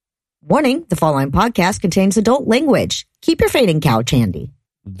Warning, the following podcast contains adult language. Keep your fading couch handy.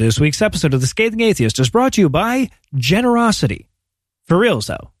 This week's episode of The Scathing Atheist is brought to you by generosity. For reals,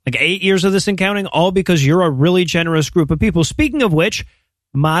 though. Like 8 years of this and counting, all because you're a really generous group of people. Speaking of which,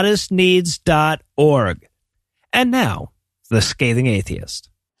 modestneeds.org. And now, The Scathing Atheist.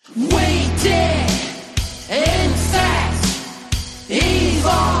 Waiting, insects,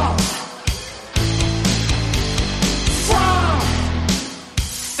 evolve from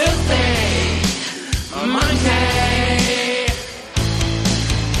filthy monkey.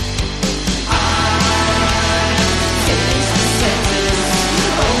 I finish the sentence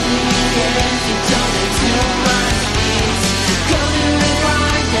only if you donate to my needs. Go do it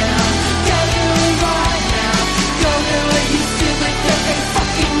right now. Go do it right now. Go do it, you stupid filthy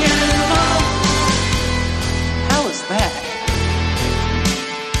fucking animal. How is that?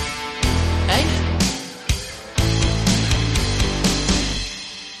 Eh?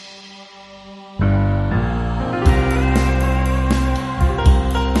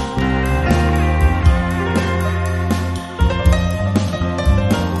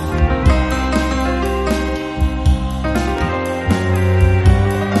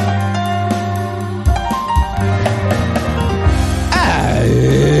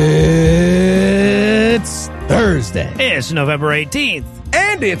 It's Thursday. It's November 18th.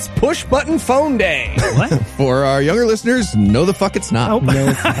 And it's Push Button Phone Day. What? For our younger listeners, no the fuck it's not.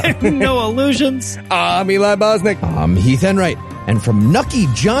 No illusions. I'm Eli Bosnick. I'm Heath Enright. And from Nucky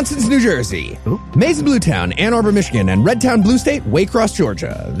Johnson's, New Jersey, Mason Bluetown, Ann Arbor, Michigan, and Redtown Blue State, Waycross,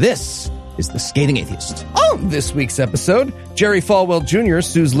 Georgia, this is The Scathing Atheist. On this week's episode, Jerry Falwell Jr.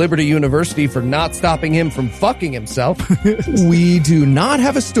 sues Liberty University for not stopping him from fucking himself. We do not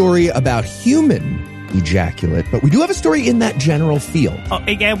have a story about human ejaculate, but we do have a story in that general field.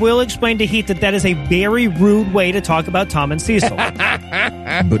 I will explain to Heath that is a very rude way to talk about Tom and Cecil.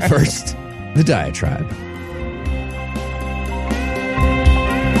 But first, the diatribe.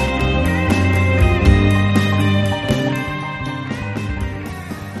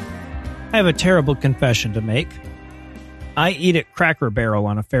 I have a terrible confession to make. I eat at Cracker Barrel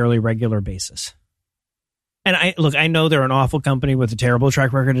on a fairly regular basis. And I know they're an awful company with a terrible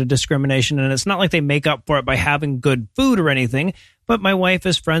track record of discrimination, and it's not like they make up for it by having good food or anything, but my wife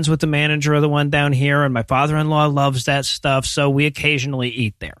is friends with the manager of the one down here, and my father-in-law loves that stuff, so we occasionally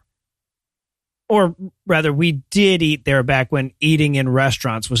eat there. Or rather, we did eat there back when eating in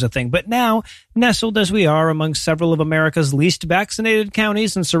restaurants was a thing. But now, nestled as we are among several of America's least vaccinated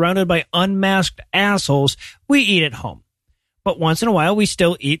counties and surrounded by unmasked assholes, we eat at home. But once in a while, we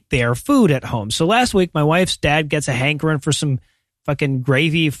still eat their food at home. So last week, my wife's dad gets a hankering for some fucking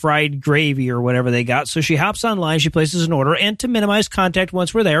fried gravy or whatever they got. So she hops online, she places an order, and to minimize contact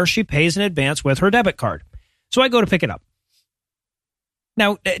once we're there, she pays in advance with her debit card. So I go to pick it up.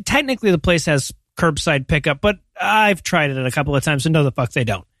 Now, technically, the place has curbside pickup, but I've tried it a couple of times and no, the fuck they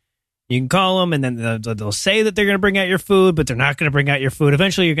don't. You can call them and then they'll say that they're going to bring out your food, but they're not going to bring out your food.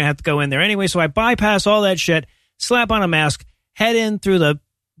 Eventually, you're going to have to go in there anyway. So I bypass all that shit, slap on a mask, head in through the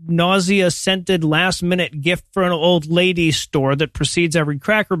nausea-scented last-minute gift for an old lady store that precedes every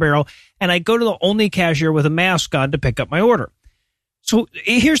Cracker Barrel, and I go to the only cashier with a mask on to pick up my order. So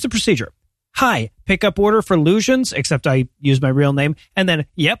here's the procedure. Hi, pickup order for Lusions, except I use my real name, and then,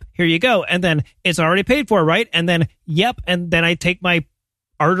 yep, here you go, and then it's already paid for, right? And then, yep, and then I take my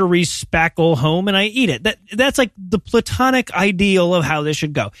artery spackle home and I eat it. That's like the platonic ideal of how this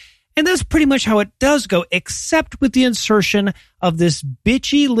should go. And that's pretty much how it does go, except with the insertion of this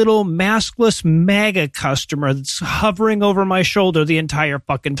bitchy little maskless MAGA customer that's hovering over my shoulder the entire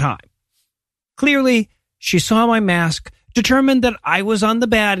fucking time. Clearly, she saw my mask, determined that I was on the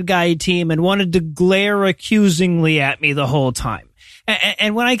bad guy team, and wanted to glare accusingly at me the whole time.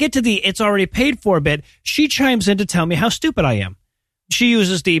 And when I get to the it's already paid for bit, she chimes in to tell me how stupid I am. She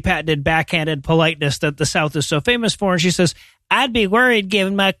uses the patented backhanded politeness that the South is so famous for, and she says, I'd be worried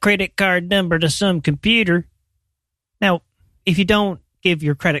giving my credit card number to some computer. Now, if you don't give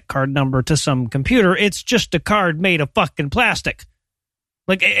your credit card number to some computer, it's just a card made of fucking plastic.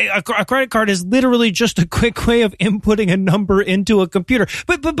 Like, a credit card is literally just a quick way of inputting a number into a computer.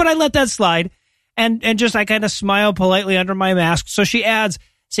 But I let that slide, and just I kind of smile politely under my mask. So she adds,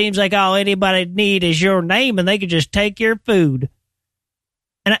 seems like all anybody need is your name, and they can just take your food.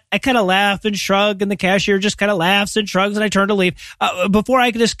 And I kind of laugh and shrug, and the cashier just kind of laughs and shrugs, and I turn to leave. Before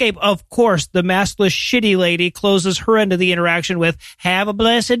I could escape, of course, the maskless shitty lady closes her end of the interaction with, have a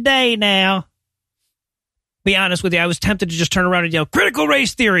blessed day now. Be honest with you, I was tempted to just turn around and yell, critical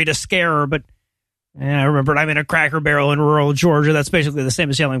race theory, to scare her, but I remembered I'm in a Cracker Barrel in rural Georgia. That's basically the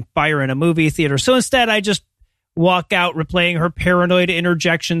same as yelling fire in a movie theater. So instead, I just walk out replaying her paranoid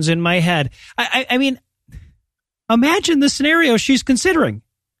interjections in my head. I mean, imagine the scenario she's considering,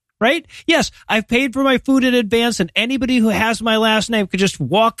 right? Yes, I've paid for my food in advance, and anybody who has my last name could just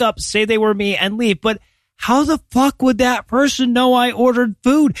walk up, say they were me, and leave. But how the fuck would that person know I ordered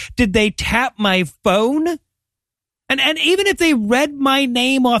food? Did they tap my phone? And even if they read my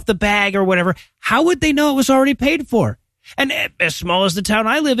name off the bag or whatever, how would they know it was already paid for? And as small as the town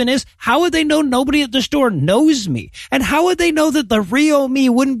I live in is, how would they know nobody at the store knows me? And how would they know that the real me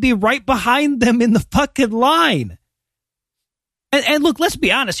wouldn't be right behind them in the fucking line? And look, let's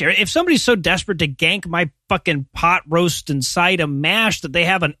be honest here. If somebody's so desperate to gank my fucking pot roast and side of mash that they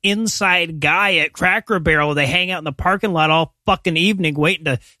have an inside guy at Cracker Barrel, they hang out in the parking lot all fucking evening waiting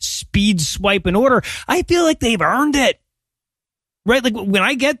to speed swipe an order, I feel like they've earned it. Right? Like when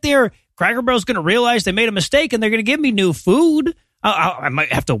I get there, Cracker Barrel's going to realize they made a mistake and they're going to give me new food. I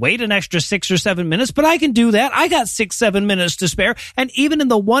might have to wait an extra 6 or 7 minutes, but I can do that. I got 6-7 minutes to spare. And even in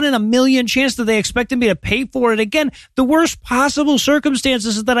the 1 in a million chance that they expected me to pay for it again, the worst possible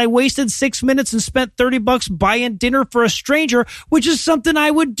circumstances is that I wasted 6 minutes and spent $30 buying dinner for a stranger, which is something I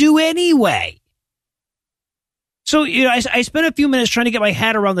would do anyway. So, I spent a few minutes trying to get my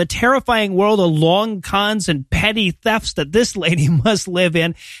head around the terrifying world of long cons and petty thefts that this lady must live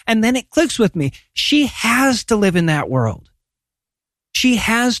in. And then it clicks with me. She has to live in that world. She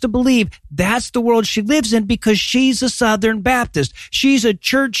has to believe that's the world she lives in because she's a Southern Baptist. She's a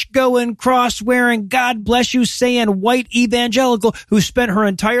church-going, cross-wearing, God bless you saying white evangelical who spent her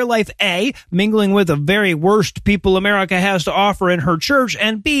entire life, A, mingling with the very worst people America has to offer in her church,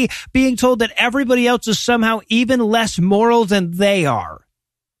 and B, being told that everybody else is somehow even less moral than they are.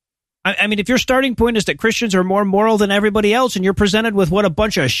 I mean, if your starting point is that Christians are more moral than everybody else and you're presented with what a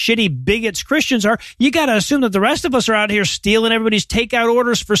bunch of shitty bigots Christians are, you got to assume that the rest of us are out here stealing everybody's takeout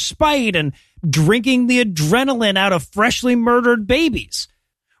orders for spite and drinking the adrenaline out of freshly murdered babies.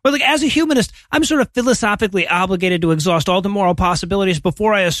 Well, like, as a humanist, I'm sort of philosophically obligated to exhaust all the moral possibilities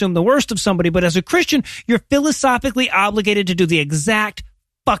before I assume the worst of somebody. But as a Christian, you're philosophically obligated to do the exact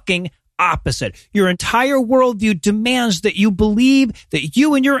fucking opposite. Your entire worldview demands that you believe that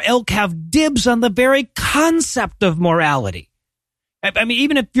you and your ilk have dibs on the very concept of morality. I mean,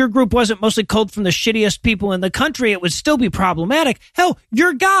 even if your group wasn't mostly culled from the shittiest people in the country, it would still be problematic. Hell,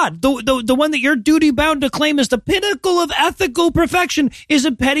 your God, the one that you're duty-bound to claim as the pinnacle of ethical perfection, is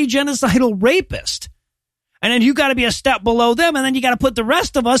a petty genocidal rapist. And then you got to be a step below them, and then you got to put the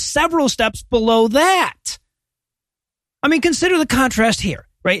rest of us several steps below that. I mean, consider the contrast here,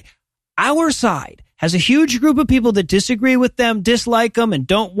 right? Our side has a huge group of people that disagree with them, dislike them, and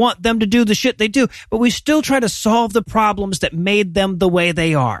don't want them to do the shit they do, but we still try to solve the problems that made them the way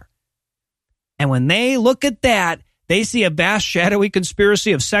they are. And when they look at that, they see a vast, shadowy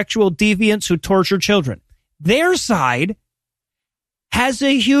conspiracy of sexual deviants who torture children. Their side has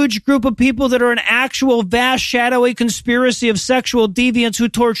a huge group of people that are an actual, vast, shadowy conspiracy of sexual deviants who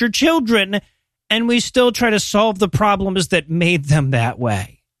torture children, and we still try to solve the problems that made them that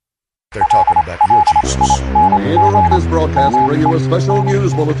way. They're talking about your Jesus. We interrupt this broadcast to bring you a special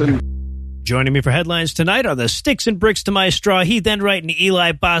news bulletin. Joining me for headlines tonight are the sticks and bricks to my straw, Heath Enright and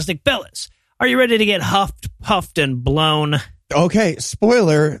Eli Bosnick. Fellas, are you ready to get huffed, puffed, and blown? Okay,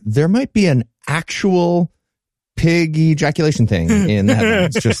 spoiler, there might be an actual pig ejaculation thing in the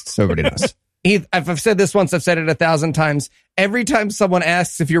headlines, just so everybody knows. Heath, I've said this once, I've said it 1,000 times. Every time someone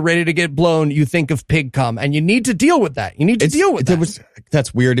asks if you're ready to get blown, you think of pig cum, and you need to deal with that. You need to deal with that.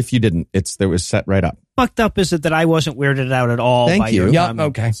 That's weird if you didn't. There was set right up. Fucked up is it that I wasn't weirded out at all by Thank you. your Yeah,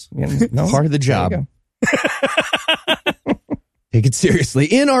 comments. okay. Yeah, no, Part of the job. there Take it seriously.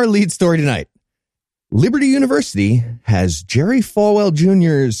 In our lead story tonight, Liberty University has Jerry Falwell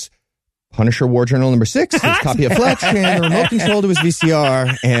Jr.'s Punisher War Journal number 6, his copy of Fletch, and the remote control to his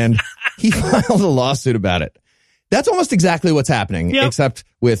VCR, and he filed a lawsuit about it. That's almost exactly what's happening, except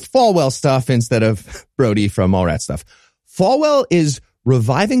with Falwell stuff instead of Brody from Allrat stuff. Falwell is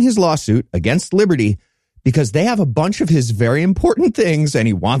reviving his lawsuit against Liberty because they have a bunch of his very important things and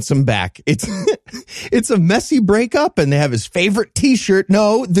he wants them back. It's a messy breakup, and they have his favorite t-shirt.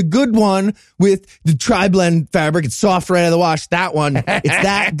 No, the good one with the tri-blend fabric. It's soft right out of the wash. That one.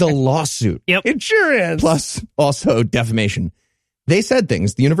 It's the lawsuit. Yep. It sure is. Plus also defamation.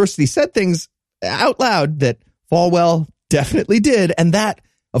 The university said things out loud that Falwell definitely did, and that,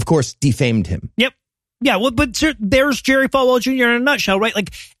 of course, defamed him. Yep. Yeah, well, but there's Jerry Falwell Jr. in a nutshell, right?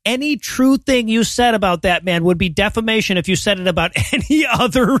 Like, any true thing you said about that man would be defamation if you said it about any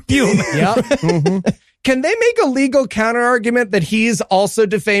other human. Yep. Mm-hmm. Can they make a legal counter-argument that he's also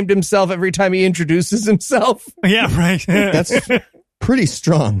defamed himself every time he introduces himself? Yeah, right. That's pretty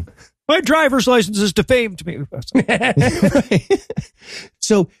strong. My driver's license is defamed me. Right.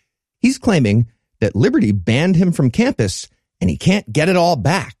 So he's claiming that Liberty banned him from campus and he can't get it all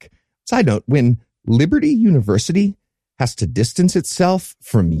back. Side note, when Liberty University has to distance itself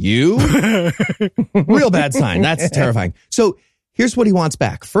from you, real bad sign. That's terrifying. So here's what he wants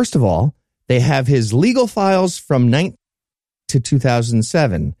back. First of all, they have his legal files from 19 to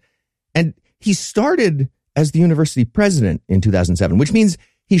 2007. And he started as the university president in 2007, which means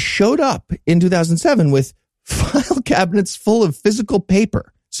he showed up in 2007 with file cabinets full of physical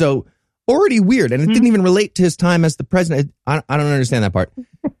paper. So already weird. And it didn't even relate to his time as the president. I don't understand that part.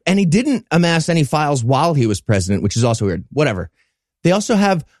 And he didn't amass any files while he was president, which is also weird. Whatever. They also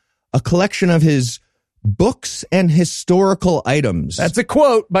have a collection of his books and historical items. That's a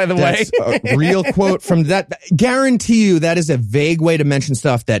quote, by the way. That's a real quote from that. Guarantee you that is a vague way to mention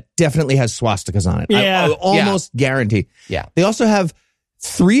stuff that definitely has swastikas on it. Yeah. I almost guarantee. Yeah. They also have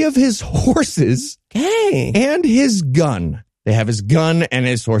 3 of his horses and his gun. They have his gun and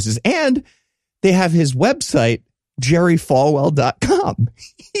his horses, and they have his website, jerryfalwell.com.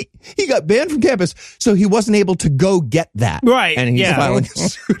 He got banned from campus, so he wasn't able to go get that. Right. And he's yeah. filing a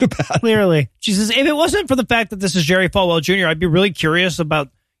suit about it. Clearly. She says, if it wasn't for the fact that this is Jerry Falwell Jr., I'd be really curious about,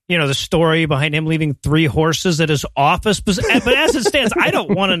 the story behind him leaving 3 horses at his office. But as it stands, I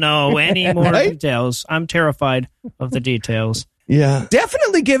don't want to know any more details. I'm terrified of the details. Yeah.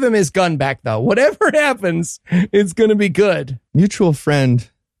 Definitely give him his gun back, though. Whatever happens, it's going to be good. Mutual friend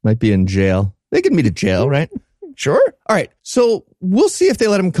might be in jail. They could meet at jail, right? Sure. All right. So we'll see if they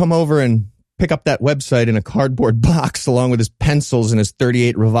let him come over and pick up that website in a cardboard box along with his pencils and his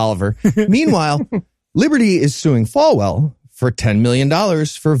 .38 revolver. Meanwhile, Liberty is suing Falwell for $10 million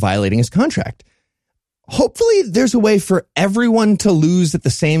for violating his contract. Hopefully there's a way for everyone to lose at the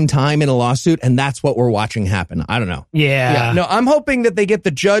same time in a lawsuit, and that's what we're watching happen. I don't know. Yeah. No, I'm hoping that they get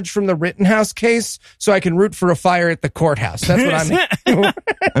the judge from the Rittenhouse case so I can root for a fire at the courthouse. That's what I'm...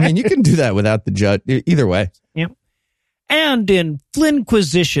 I mean, you can do that without the judge. Either way. Yep. And in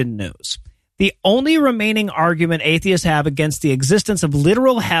Flynn-quisition news, the only remaining argument atheists have against the existence of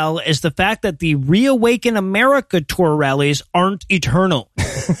literal hell is the fact that the Reawaken America tour rallies aren't eternal.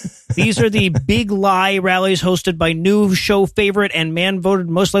 These are the big lie rallies hosted by new show favorite and man voted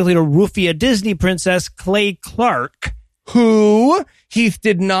most likely to roofie a Disney princess, Clay Clark. Who Heath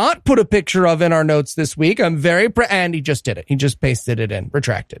did not put a picture of in our notes this week. I'm very and he just did it. He just pasted it in.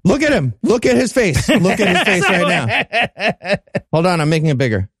 Retracted. Look at him. Look at his face. Look at his face right now. Hold on. I'm making it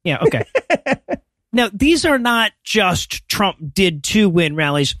bigger. Yeah, okay. Now, these are not just Trump did to win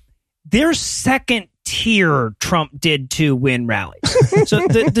rallies. They're second-tier Trump did to win rallies. So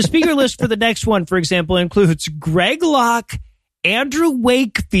the speaker list for the next one, for example, includes Greg Locke, Andrew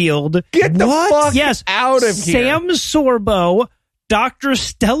Wakefield. Get the fuck yes, out of here. Sam Sorbo, Dr.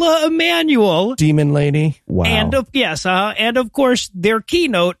 Stella Emanuel. Demon lady. Wow. And of course, their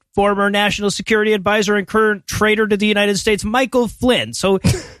keynote, former national security advisor and current traitor to the United States, Michael Flynn. So...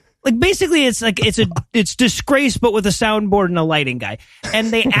 basically, it's disgrace, but with a soundboard and a lighting guy. And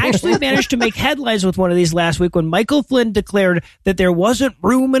they actually managed to make headlines with one of these last week when Michael Flynn declared that there wasn't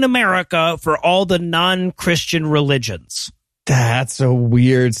room in America for all the non-Christian religions. That's so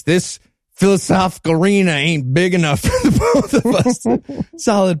weird. This philosophical arena ain't big enough for the both of us.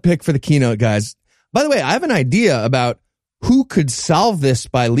 Solid pick for the keynote, guys. By the way, I have an idea about who could solve this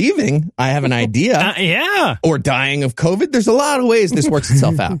by leaving. I have an idea. Yeah. Or dying of COVID. There's a lot of ways this works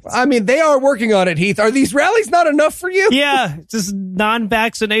itself out. I mean, they are working on it, Heath. Are these rallies not enough for you? Yeah. Just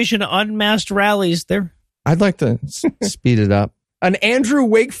non-vaccination, unmasked rallies. I'd like to speed it up. An Andrew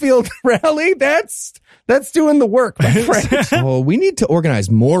Wakefield rally? That's doing the work, my friend. Oh, we need to organize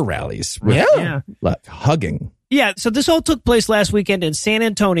more rallies. Yeah. Like hugging. Yeah, so this all took place last weekend in San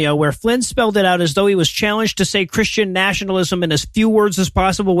Antonio, where Flynn spelled it out as though he was challenged to say Christian nationalism in as few words as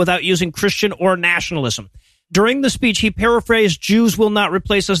possible without using Christian or nationalism. During the speech, he paraphrased, "Jews will not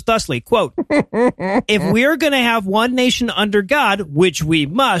replace us," thusly, quote, "If we're going to have one nation under God, which we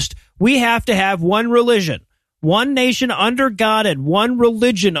must, we have to have one religion. One nation under God and one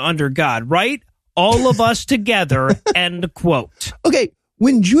religion under God, right? All of us together," end quote. Okay,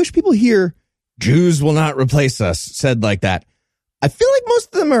 when Jewish people hear "Jews will not replace us" said like that, I feel like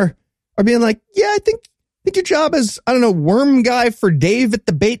most of them are being like, yeah, I think your job as, I don't know, worm guy for Dave at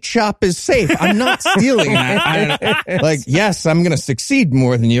the bait shop is safe. I'm not stealing that. Yes, I'm going to succeed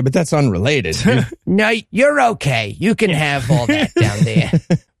more than you, but that's unrelated. No, you're okay. You can have all that down there.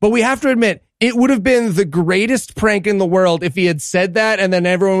 But we have to admit, it would have been the greatest prank in the world if he had said that and then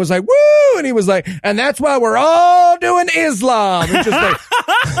everyone was like, woo! And he was like, and that's why we're all doing Islam. And just like...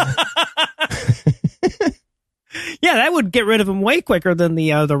 Yeah, that would get rid of him way quicker than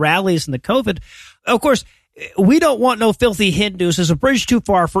the rallies and the COVID. Of course, we don't want no filthy Hindus is a bridge too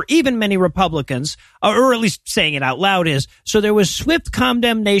far for even many Republicans, or at least saying it out loud is. So there was swift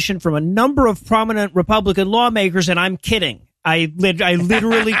condemnation from a number of prominent Republican lawmakers, and I'm kidding. I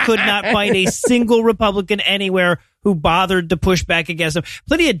literally could not find a single Republican anywhere who bothered to push back against him.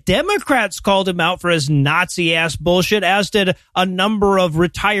 Plenty of Democrats called him out for his Nazi-ass bullshit, as did a number of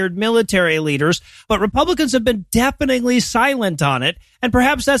retired military leaders. But Republicans have been deafeningly silent on it. And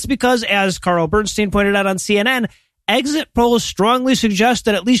perhaps that's because, as Carl Bernstein pointed out on CNN, exit polls strongly suggest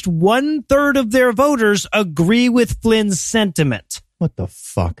that at least 1/3 of their voters agree with Flynn's sentiment. What the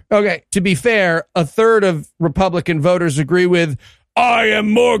fuck? Okay, to be fair, 1/3 of Republican voters agree with, I am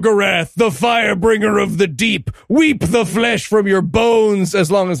Morgorath, the firebringer of the deep. Weep the flesh from your bones, as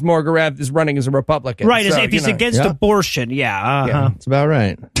long as Morgorath is running as a Republican. Right, So, as if he's against Yeah. abortion. Yeah, Yeah, that's about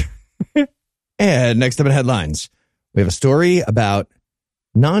right. And next up in headlines, we have a story about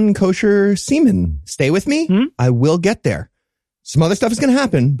non-kosher semen. Stay with me. I will get there. Some other stuff is going to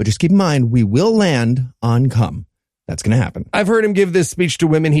happen, but just keep in mind, we will land on cum. That's going to happen. I've heard him give this speech to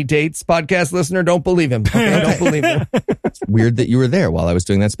women he dates. Podcast listener, don't believe him. Okay, don't believe him. It's weird that you were there while I was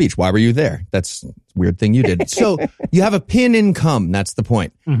doing that speech. Why were you there? That's a weird thing you did. So you have a pin in cum. That's the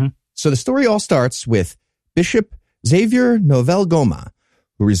point. So the story all starts with Bishop Xavier Novell Goma,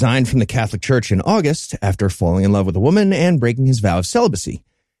 who resigned from the Catholic Church in August after falling in love with a woman and breaking his vow of celibacy.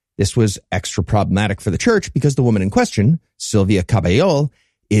 This was extra problematic for the church because the woman in question, Sylvia Caballol,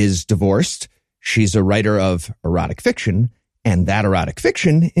 is divorced. She's a writer of erotic fiction, and that erotic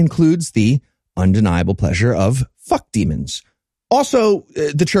fiction includes the undeniable pleasure of fuck demons. Also,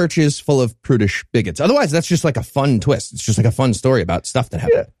 the church is full of prudish bigots. Otherwise, that's just like a fun twist. It's just like a fun story about stuff that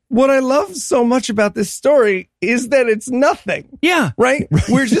happened. What I love so much about this story is that it's nothing. Yeah. Right?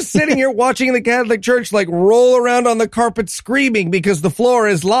 We're just sitting here watching the Catholic Church like roll around on the carpet screaming because the floor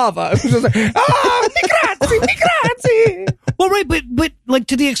is lava. It's just like, mi grazie. Well, right, but like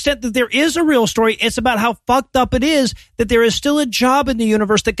to the extent that there is a real story, it's about how fucked up it is that there is still a job in the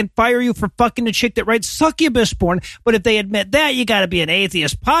universe that can fire you for fucking a chick that writes succubus porn. But if they admit that, you got to be an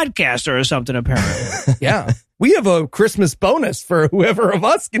atheist podcaster or something, apparently. Yeah. We have a Christmas bonus for whoever of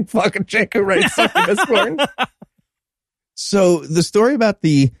us can fuck a chick who writes succubus porn. So the story about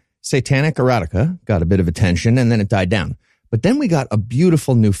the satanic erotica got a bit of attention and then it died down. But then we got a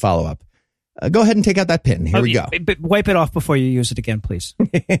beautiful new follow-up. Go ahead and take out that pin. Here we go. But wipe it off before you use it again, please.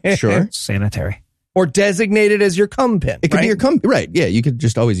 Sure. Sanitary. Or designate it as your cum pin. It could right? be your cum. Right. Yeah. You could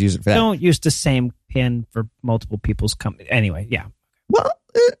just always use it for that. Don't use the same pin for multiple people's cum. Anyway, yeah. Well,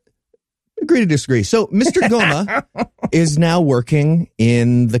 agree to disagree. So Mr. Goma is now working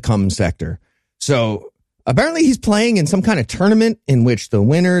in the cum sector. So apparently he's playing in some kind of tournament in which the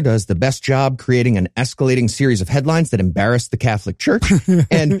winner does the best job creating an escalating series of headlines that embarrass the Catholic Church.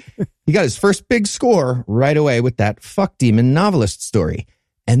 And he got his first big score right away with that fuck demon novelist story.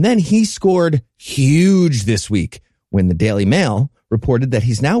 And then he scored huge this week when the Daily Mail reported that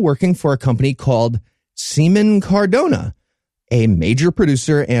he's now working for a company called Semen Cardona, a major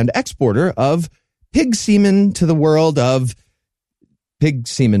producer and exporter of pig semen to the world of pig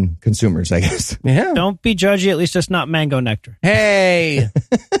semen consumers, I guess. Yeah. Don't be judgy. At least it's not mango nectar. Hey.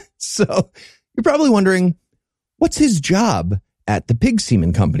 So you're probably wondering, what's his job at the pig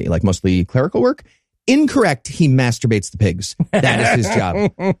semen company? Like mostly clerical work? Incorrect. He masturbates the pigs. That is his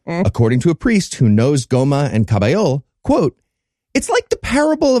job. According to a priest who knows Goma and Caballol, quote, it's like the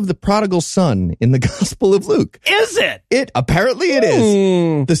parable of the prodigal son in the Gospel of Luke. Is it? Apparently it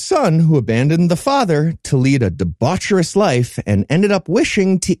is. The son who abandoned the father to lead a debaucherous life and ended up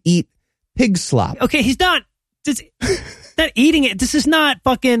wishing to eat pig slop. Okay, he's not eating it. This is not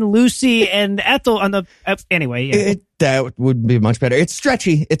fucking Lucy and Ethel on the... anyway, yeah. That would be much better. It's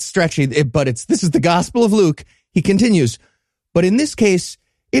stretchy. But this is the Gospel of Luke. He continues. But in this case,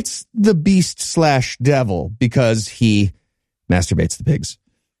 it's the beast/devil because he masturbates the pigs.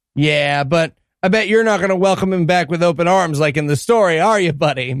 Yeah, but I bet you're not going to welcome him back with open arms like in the story, are you,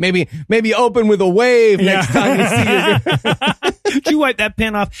 buddy? Maybe open with a wave next time you see you. Did you wipe that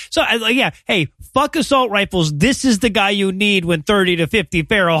pin off? So, hey, fuck assault rifles. This is the guy you need when 30 to 50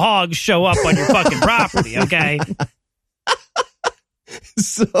 feral hogs show up on your fucking property, okay?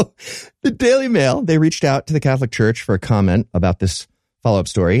 So the Daily Mail, they reached out to the Catholic Church for a comment about this follow-up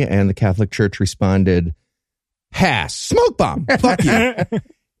story, and the Catholic Church responded, pass, smoke bomb, fuck you.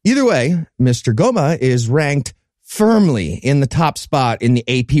 Either way, Mr. Goma is ranked firmly in the top spot in the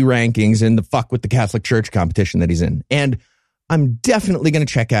AP rankings in the fuck with the Catholic Church competition that he's in. And I'm definitely going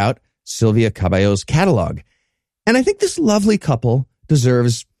to check out Sylvia Caballol's catalog. And I think this lovely couple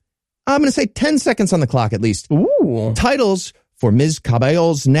deserves I'm going to say 10 seconds on the clock at least. Ooh. Titles for Ms.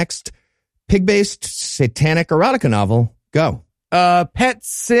 Cabello's next pig-based satanic erotica novel. Go. Pet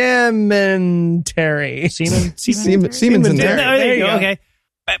Cemetery. Semen's in there. There you go. Okay.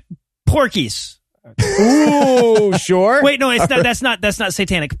 Porkies. Ooh, sure. Wait, no, it's not. That's not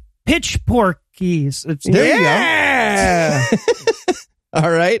satanic. Pitch porkies. There you go.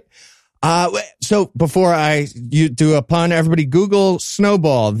 All right. So before you do a pun, everybody Google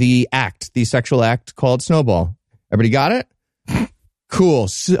Snowball, the sexual act called Snowball. Everybody got it? Cool.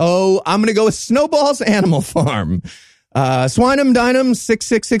 So I'm going to go with Snowball's Animal Farm. Swine-em, dine-em,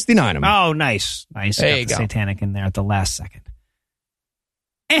 6669-em. Oh, nice. There you go. Satanic in there at the last second.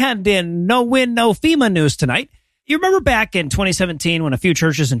 And in no win, no FEMA news tonight, you remember back in 2017 when a few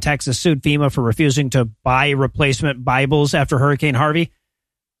churches in Texas sued FEMA for refusing to buy replacement Bibles after Hurricane Harvey?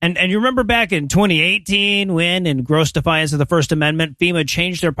 And you remember back in 2018 when, in gross defiance of the First Amendment, FEMA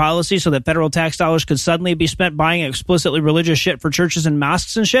changed their policy so that federal tax dollars could suddenly be spent buying explicitly religious shit for churches and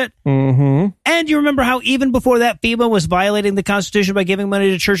mosques and shit? Mm-hmm. And you remember how even before that, FEMA was violating the Constitution by giving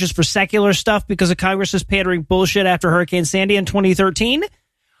money to churches for secular stuff because of Congress's pandering bullshit after Hurricane Sandy in 2013?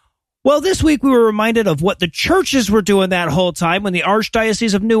 Well, this week we were reminded of what the churches were doing that whole time when the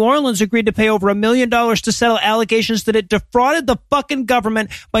Archdiocese of New Orleans agreed to pay over $1 million to settle allegations that it defrauded the fucking government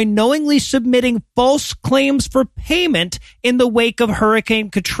by knowingly submitting false claims for payment in the wake of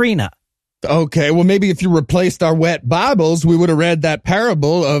Hurricane Katrina. Okay, well, maybe if you replaced our wet Bibles, we would have read that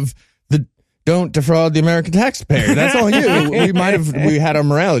parable of the don't defraud the American taxpayer. That's all you. We had our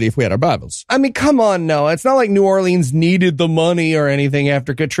morality if we had our Bibles. I mean, come on, Noah. It's not like New Orleans needed the money or anything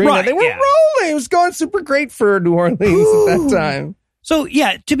after Katrina. Right, they were yeah. rolling. It was going super great for New Orleans at that time. So,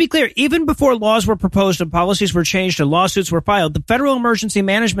 yeah, to be clear, even before laws were proposed and policies were changed and lawsuits were filed, the Federal Emergency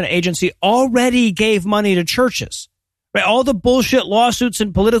Management Agency already gave money to churches. Right? All the bullshit lawsuits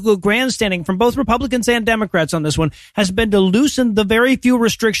and political grandstanding from both Republicans and Democrats on this one has been to loosen the very few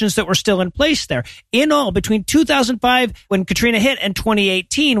restrictions that were still in place there. In all, between 2005, when Katrina hit, and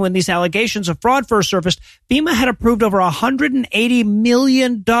 2018, when these allegations of fraud first surfaced, FEMA had approved over $180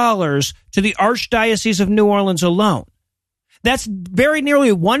 million to the Archdiocese of New Orleans alone. That's very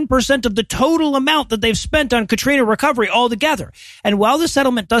nearly 1% of the total amount that they've spent on Katrina recovery altogether. And while the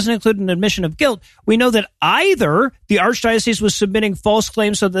settlement doesn't include an admission of guilt, we know that either the Archdiocese was submitting false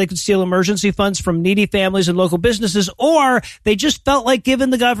claims so that they could steal emergency funds from needy families and local businesses, or they just felt like giving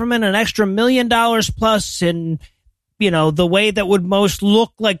the government an extra $1 million plus in, the way that would most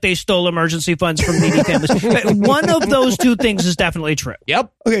look like they stole emergency funds from needy families. One of those two things is definitely true.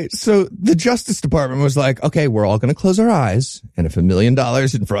 Yep. Okay, so the Justice Department was like, okay, we're all going to close our eyes, and if $1 million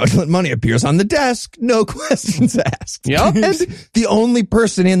in fraudulent money appears on the desk, no questions asked. Yep. And the only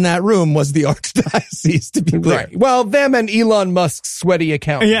person in that room was the Archdiocese, to be clear. Right. Well, them and Elon Musk's sweaty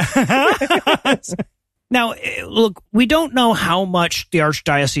account. Yeah. Now, look, we don't know how much the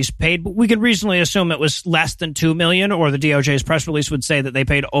Archdiocese paid, but we can reasonably assume it was less than $2 million, or the DOJ's press release would say that they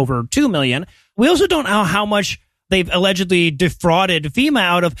paid over $2 million. We also don't know how much they've allegedly defrauded FEMA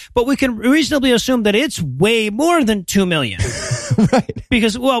out of, but we can reasonably assume that it's way more than $2 million. Right.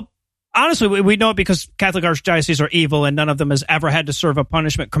 Because, well, honestly, we know it because Catholic archdioceses are evil and none of them has ever had to serve a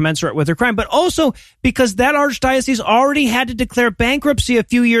punishment commensurate with their crime, but also because that archdiocese already had to declare bankruptcy a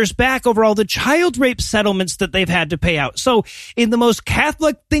few years back over all the child rape settlements that they've had to pay out. So in the most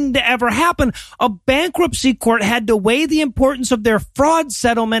Catholic thing to ever happen, a bankruptcy court had to weigh the importance of their fraud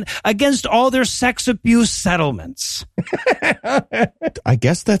settlement against all their sex abuse settlements. I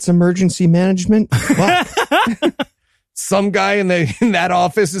guess that's emergency management. Wow. Some guy in that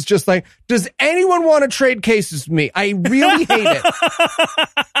office is just like, does anyone want to trade cases with me? I really hate it.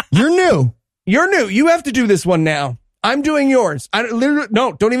 You're new. You're new. You have to do this one now. I'm doing yours.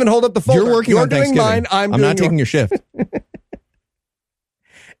 No, don't even hold up the folder. You're working on doing Thanksgiving. mine. I'm not taking your shift.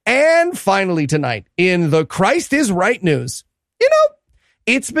 And finally tonight, in the Christ is Right news,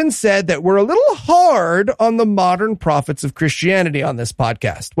 it's been said that we're a little hard on the modern prophets of Christianity on this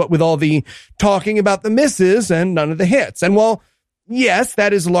podcast, what with all the talking about the misses and none of the hits. And while, yes,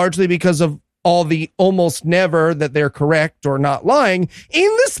 that is largely because of all the almost never that they're correct or not lying,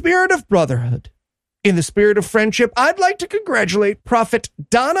 in the spirit of brotherhood, in the spirit of friendship, I'd like to congratulate Prophet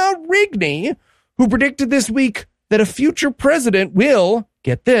Donna Rigney, who predicted this week that a future president will,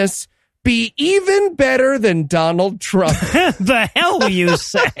 get this, be even better than Donald Trump. The hell you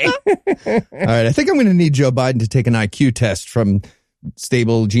say? All right, I think I'm going to need Joe Biden to take an IQ test from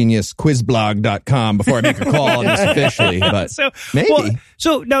StableGeniusQuizBlog.com before I make a call on this officially, but maybe.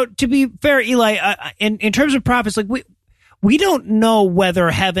 So, no, to be fair, Eli, in terms of prophets, like We don't know whether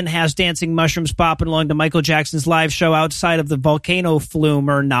heaven has dancing mushrooms popping along to Michael Jackson's live show outside of the volcano flume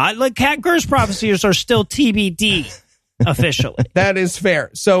or not. Like, Cat Kerr's prophecies are still TBD officially. That is fair.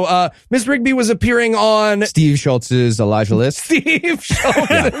 So Miss Rigby was appearing on Steve Schultz's Elijah List. Steve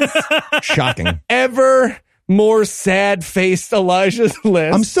Schultz. Shocking. Ever more sad-faced Elijah's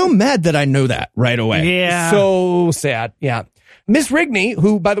List. I'm so mad that I know that right away. Yeah. So sad. Yeah. Miss Rigney,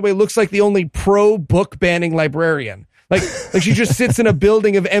 who, by the way, looks like the only pro-book banning librarian. Like she just sits in a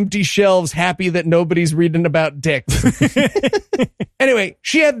building of empty shelves, happy that nobody's reading about dicks. Anyway,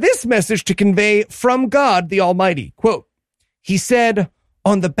 she had this message to convey from God, the Almighty. Quote, he said,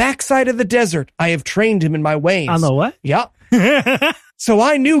 on the backside of the desert, I have trained him in my ways. On the what? Yeah. So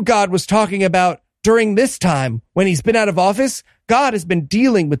I knew God was talking about during this time, when he's been out of office, God has been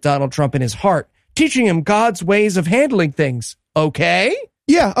dealing with Donald Trump in his heart, teaching him God's ways of handling things. Okay?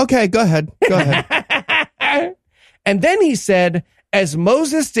 Yeah, okay, go ahead. Go ahead. And then he said, as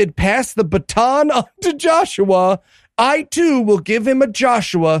Moses did pass the baton on to Joshua, I too will give him a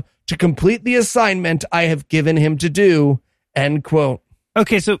Joshua to complete the assignment I have given him to do. End quote.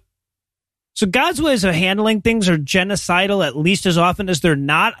 Okay, so God's ways of handling things are genocidal at least as often as they're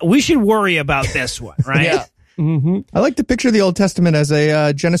not. We should worry about this one, right? Yeah. Mm-hmm. I like to picture the Old Testament as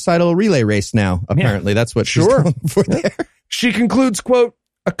a genocidal relay race now, apparently. That's what she's going for there. She concludes, quote,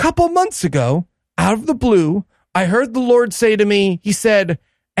 a couple months ago, out of the blue, I heard the Lord say to me, he said,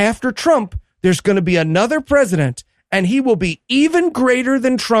 after Trump, there's going to be another president, and he will be even greater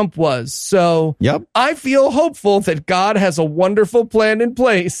than Trump was. So yep. I feel hopeful that God has a wonderful plan in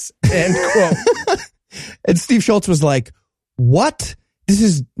place. End quote. And Steve Schultz was like, what? This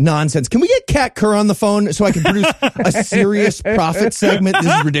is nonsense. Can we get Kat Kerr on the phone so I can produce a serious prophet segment?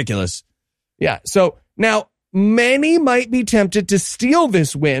 This is ridiculous. Yeah. So now many might be tempted to steal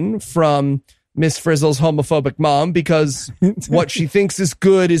this win from Miss Frizzle's homophobic mom because what she thinks is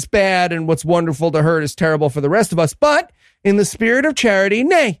good is bad and what's wonderful to her is terrible for the rest of us. But in the spirit of charity,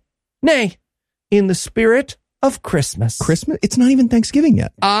 nay, in the spirit of Christmas. Christmas? It's not even Thanksgiving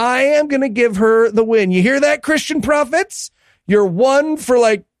yet. I am going to give her the win. You hear that, Christian prophets? You're one for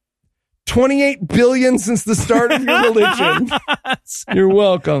like 28 billion since the start of your religion. You're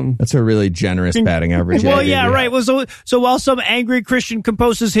welcome. That's a really generous batting average. Well, yeah, right. Well, so while some angry Christian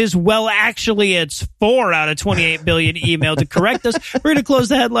composes his, well, actually, it's 4 out of 28 billion email to correct us, we're going to close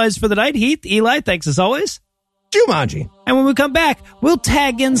the headlines for the night. Heath, Eli, thanks as always. Jumanji. And when we come back, we'll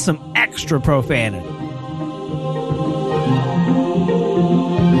tag in some extra profanity.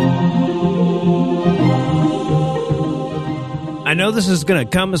 I know this is going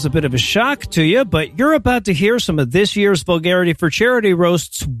to come as a bit of a shock to you, but you're about to hear some of this year's Vulgarity for Charity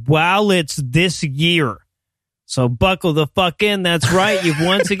roasts while it's this year. So buckle the fuck in. That's right. You've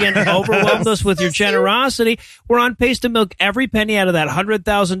once again overwhelmed us with your generosity. We're on pace to milk every penny out of that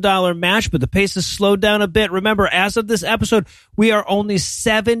 $100,000 match, but the pace has slowed down a bit. Remember, as of this episode, we are only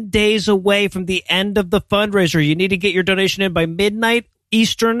 7 days away from the end of the fundraiser. You need to get your donation in by midnight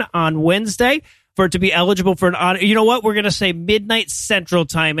Eastern on Wednesday for it to be eligible for an honor. You know what? We're going to say midnight Central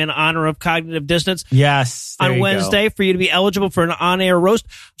Time in honor of cognitive dissonance. Yes. On Wednesday for you to be eligible for an on-air roast.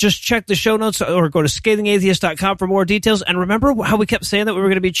 Just check the show notes or go to scathingatheist.com for more details. And remember how we kept saying that we were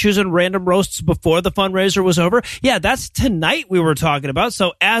going to be choosing random roasts before the fundraiser was over? Yeah, that's tonight we were talking about.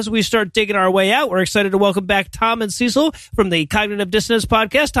 So as we start digging our way out, we're excited to welcome back Tom and Cecil from the Cognitive Dissonance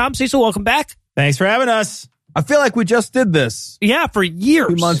Podcast. Tom, Cecil, welcome back. Thanks for having us. I feel like we just did this. Yeah, for years.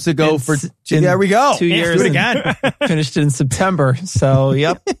 2 months ago. There we go. 2 years. Do it again. Finished it in September. So,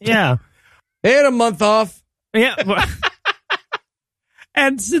 yep. Yeah. They had a month off. Yeah.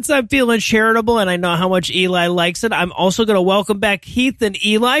 And since I'm feeling charitable and I know how much Eli likes it, I'm also going to welcome back Heath and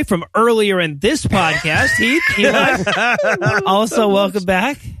Eli from earlier in this podcast. Heath, Eli, also welcome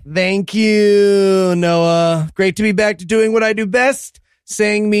back. Thank you, Noah. Great to be back to doing what I do best.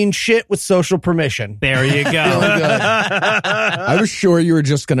 Saying mean shit with social permission. There you go. Feeling good. I was sure you were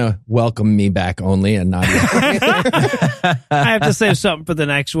just going to welcome me back only and not. I have to save something for the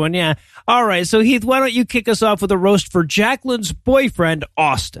next one. Yeah. All right. So, Heath, why don't you kick us off with a roast for Jacqueline's boyfriend,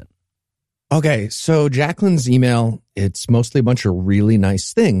 Austin? Okay. So Jacqueline's email, it's mostly a bunch of really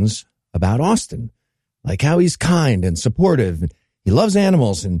nice things about Austin, like how he's kind and supportive. And he loves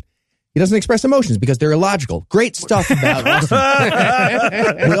animals and he doesn't express emotions because they're illogical. Great stuff about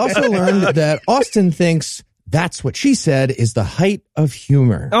Austin. We also learned that Austin thinks that's what she said is the height of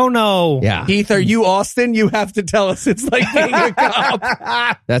humor. Oh, no. Yeah. Heath, are you Austin? You have to tell us. It's like being a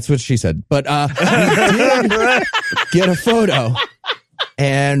cop. That's what she said. But we did get a photo,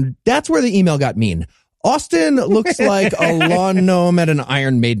 and that's where the email got mean. Austin looks like a lawn gnome at an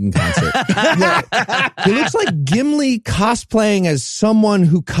Iron Maiden concert. He looks like Gimli cosplaying as someone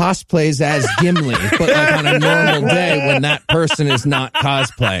who cosplays as Gimli, but like on a normal day when that person is not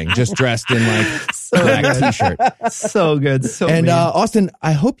cosplaying, just dressed in like black t-shirt. So good. So And mean. Austin,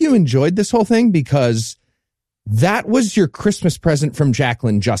 I hope you enjoyed this whole thing because that was your Christmas present from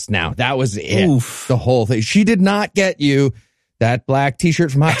Jacqueline just now. That was it. Oof. The whole thing. She did not get you that black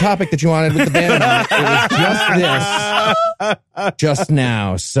t-shirt from Hot Topic that you wanted with the band on it. It was just this just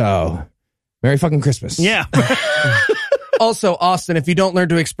now. So Merry fucking Christmas. Yeah. Also, Austin, if you don't learn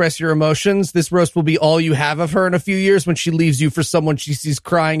to express your emotions, this roast will be all you have of her in a few years when she leaves you for someone she sees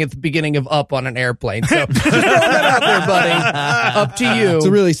crying at the beginning of Up on an airplane. So just throw that out there, buddy. Up to you. It's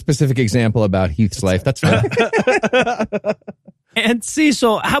a really specific example about Heath's life. That's fine. And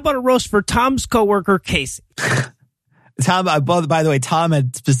Cecil, how about a roast for Tom's coworker, Casey? Tom, by the way, Tom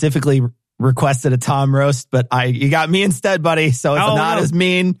had specifically requested a Tom roast, but you got me instead, buddy. So it's not as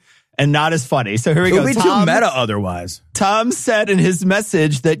mean and not as funny. So here we It go. would be Tom, too meta otherwise. Tom said in his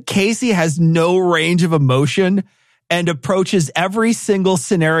message that Casey has no range of emotion and approaches every single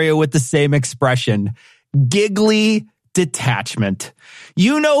scenario with the same expression. Giggly detachment.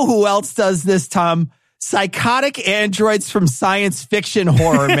 You know who else does this, Tom? Psychotic androids from science fiction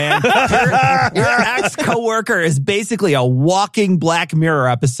horror, man. Your ex-coworker is basically a walking Black Mirror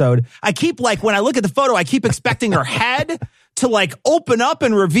episode. I keep when I look at the photo, I keep expecting her head to open up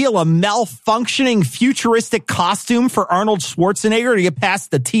and reveal a malfunctioning futuristic costume for Arnold Schwarzenegger to get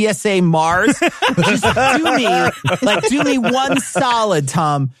past the TSA Mars. Just do me one solid,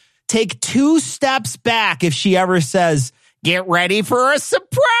 Tom. Take 2 steps back if she ever says, "Get ready for a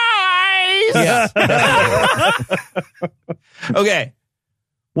surprise." Yeah. Okay.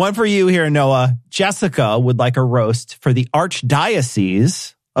 One for you here, Noah. Jessica would like a roast for the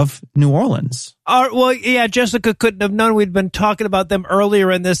Archdiocese of New Orleans. Well, yeah, Jessica couldn't have known we'd been talking about them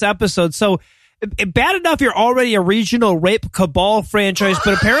earlier in this episode. So bad enough you're already a regional rape cabal franchise,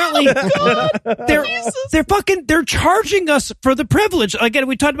 but apparently they're charging us for the privilege. Again,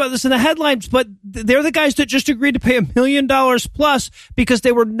 we talked about this in the headlines, but they're the guys that just agreed to pay $1 million plus because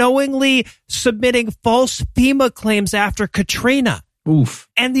they were knowingly submitting false FEMA claims after Katrina. Oof.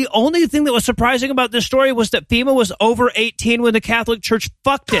 And the only thing that was surprising about this story was that FEMA was over 18 when the Catholic Church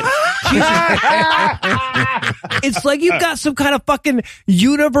fucked it. It's like you've got some kind of fucking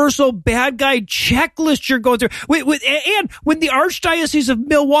universal bad guy checklist you're going through. And when the Archdiocese of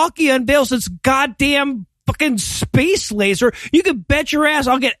Milwaukee unveils its goddamn fucking space laser, you can bet your ass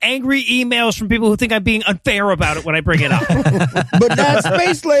I'll get angry emails from people who think I'm being unfair about it when I bring it up. But that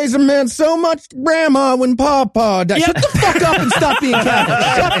space laser meant so much to Grandma when Papa died. Yep. Shut the fuck up and stop being Catholic.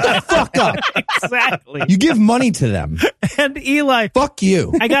 Shut the fuck up. Exactly. You give money to them. And Eli, Fuck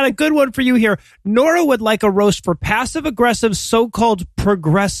you. I got a good one for you here. Nora would like a roast for passive-aggressive so-called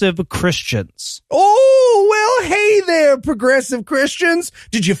progressive Christians. Oh, well, hey there, progressive Christians.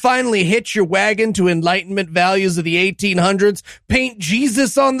 Did you finally hitch your wagon to Enlightenment values of the 1800s, paint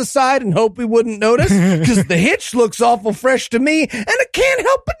Jesus on the side and hope we wouldn't notice? Because the hitch looks awful fresh to me, and I can't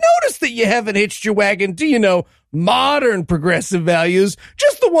help but notice that you haven't hitched your wagon to, modern progressive values,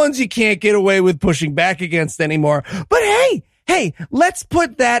 just the ones you can't get away with pushing back against anymore. But hey, let's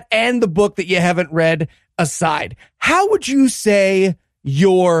put that and the book that you haven't read aside. How would you say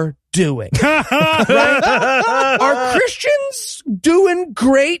you're doing? Right? Are Christians doing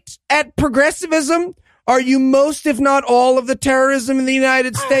great at progressivism? Are you most, if not all, of the terrorism in the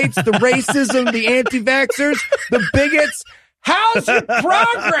United States, the racism, the anti-vaxxers, the bigots? How's your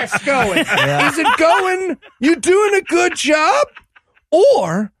progress going? Is it going? You doing a good job?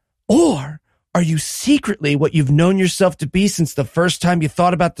 Or are you secretly what you've known yourself to be since the first time you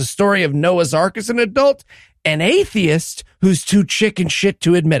thought about the story of Noah's Ark as an adult? An atheist who's too chicken shit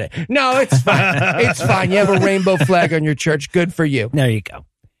to admit it. No, it's fine. It's fine. You have a rainbow flag on your church. Good for you. There you go.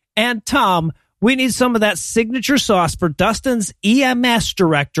 And Tom, we need some of that signature sauce for Dustin's EMS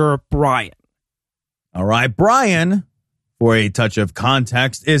director, Brian. All right, Brian, for a touch of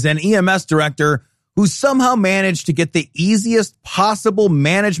context, is an EMS director who somehow managed to get the easiest possible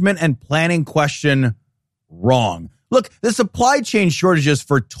management and planning question wrong. Look, the supply chain shortages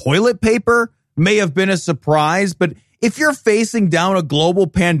for toilet paper may have been a surprise, but if you're facing down a global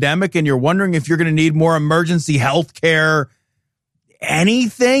pandemic and you're wondering if you're going to need more emergency health care,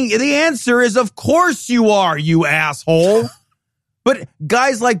 anything, the answer is of course you are, you asshole. But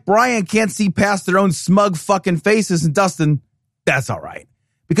guys like Brian can't see past their own smug fucking faces, and Dustin, that's all right.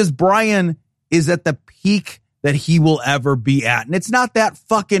 Because Brian is at the peak that he will ever be at. And it's not that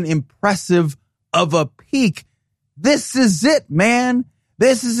fucking impressive of a peak. This is it, man.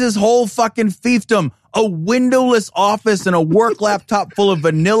 This is his whole fucking fiefdom. a windowless office and a work laptop full of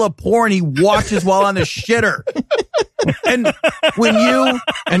vanilla porn he watches while on the shitter. And when you...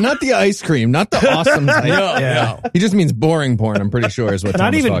 And not the ice cream, not the awesome type. No. He just means boring porn, I'm pretty sure is what Tom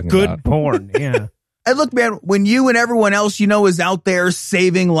Not was even talking good about. porn. Yeah. And look, man, when you and everyone else you know is out there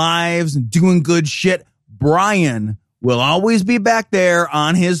saving lives and doing good shit, Brian will always be back there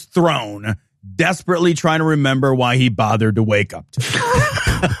on his throne, desperately trying to remember why he bothered to wake up to.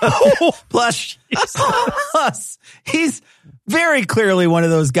 Plus, he's very clearly one of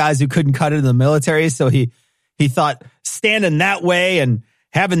those guys who couldn't cut it in the military, so he thought standing that way and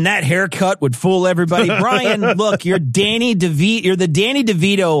having that haircut would fool everybody. Brian, look, you're the Danny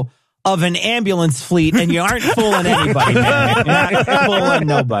DeVito of an ambulance fleet, and you aren't fooling anybody, man. You're not fooling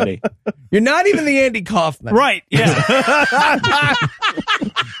nobody. You're not even the Andy Kaufman. Right. Yeah.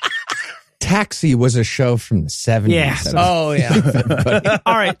 Taxi was a show from the 70s. Yeah. Oh, yeah.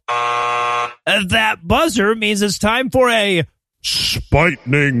 All right. That buzzer means it's time for a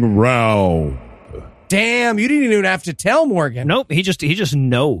Spightening round. Damn, you didn't even have to tell Morgan. Nope. He just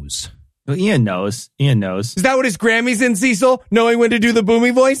knows. Well, Ian knows. Is that what his Grammy's in, Cecil? Knowing when to do the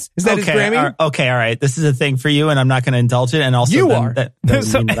boomy voice? Is that his Grammy? Okay, all right. This is a thing for you, and I'm not going to indulge it. And also, You then are. That would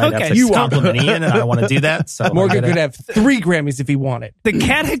So, mean that I'd okay, have to you are. compliment Ian, and I want to do that. So Morgan could have 3 Grammys if he wanted. The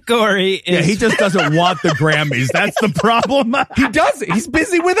category is Yeah, he just doesn't want the Grammys. That's the problem. He does it. He's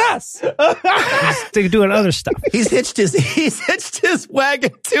busy with us. to doing other stuff. He's hitched his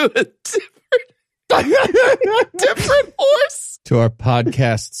wagon to a different horse. To our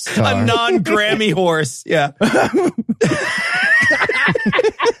podcast star. A non-Grammy horse. Yeah.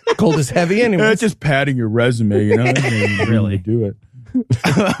 Cold is heavy anyway. It's just padding your resume, you know? Really do it.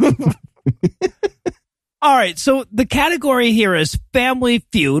 All right, so the category here is Family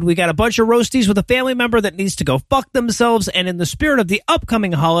Feud. We got a bunch of roasties with a family member that needs to go fuck themselves, and in the spirit of the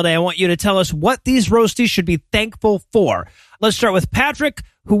upcoming holiday, I want you to tell us what these roasties should be thankful for. Let's start with Patrick,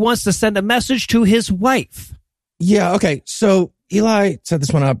 who wants to send a message to his wife. Yeah, okay. So Eli set this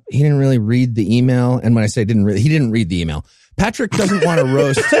one up. He didn't really read the email. And when I say he didn't read the email. Patrick doesn't want a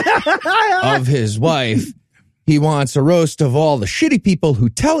roast of his wife. He wants a roast of all the shitty people who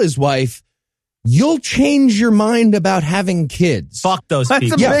tell his wife, you'll change your mind about having kids. Fuck those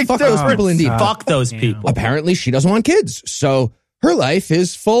people. Yeah, fuck those people indeed. Fuck those people. Apparently she doesn't want kids. So her life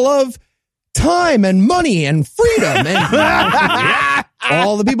is full of time and money and freedom. And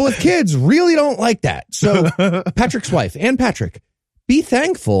all the people with kids really don't like that. So Patrick's wife and Patrick, be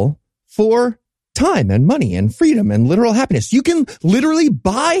thankful for time and money and freedom and literal happiness. You can literally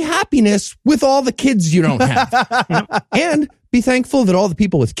buy happiness with all the kids you don't have. And be thankful that all the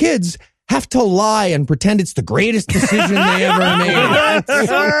people with kids have to lie and pretend it's the greatest decision they ever made.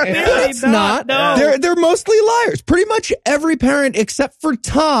 It's not. No. They're mostly liars. Pretty much every parent except for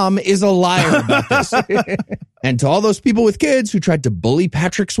Tom is a liar about this. And to all those people with kids who tried to bully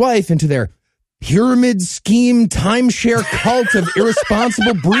Patrick's wife into their pyramid scheme timeshare cult of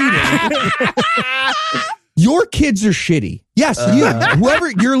irresponsible breeding, your kids are shitty. Yes, you.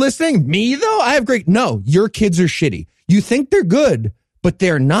 Whoever you're listening, me though, I have great. No, your kids are shitty. You think they're good, but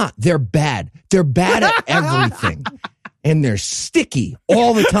they're not. They're bad. They're bad at everything. And they're sticky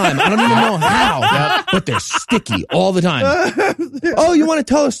all the time. I don't even know how, but they're sticky all the time. Oh, you want to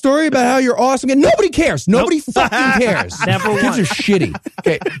tell a story about how you're awesome? And nobody cares. Nobody fucking cares. Never Kids are shitty.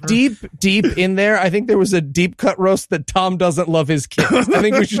 Okay, deep in there, I think there was a deep cut roast that Tom doesn't love his kids. I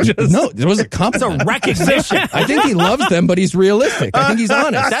think we should just... No, there was a compliment. It's a recognition. I think he loves them, but he's realistic. I think he's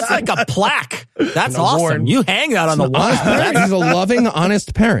honest. That's like a plaque. That's awesome. award. You hang that on the wall. Honest parent. He's a loving,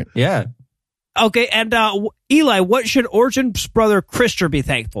 honest parent. Yeah. Okay, and Eli, what should Origins brother Krister be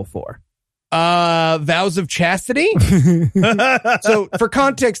thankful for? Vows of chastity. So for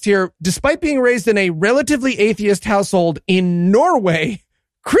context here, despite being raised in a relatively atheist household in Norway,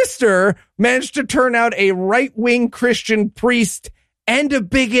 Krister managed to turn out a right-wing Christian priest and a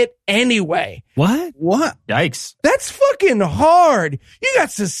bigot anyway. What? Yikes. That's fucking hard. You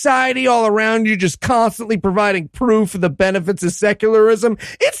got society all around you just constantly providing proof of the benefits of secularism.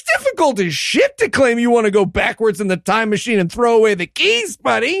 It's difficult as shit to claim you want to go backwards in the time machine and throw away the keys,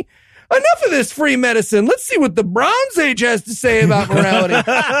 buddy. Enough of this free medicine. Let's see what the Bronze Age has to say about morality.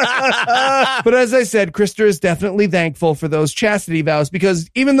 But as I said, Krister is definitely thankful for those chastity vows because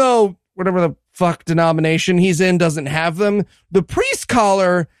even though whatever the fuck denomination he's in doesn't have them, the priest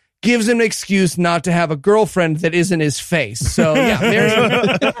collar gives him an excuse not to have a girlfriend that isn't his face. So yeah,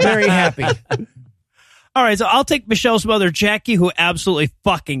 very, very happy. All right, so I'll take Michelle's mother, Jackie, who absolutely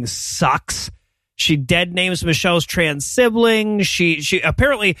fucking sucks. She dead names Michelle's trans sibling. She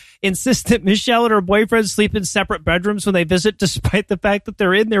apparently insists that Michelle and her boyfriend sleep in separate bedrooms when they visit, despite the fact that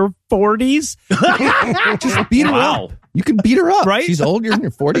they're in their 40s. Just beat her up. You can beat her up. Right? She's old. You're in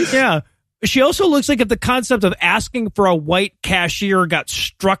your 40s. Yeah. She also looks like if the concept of asking for a white cashier got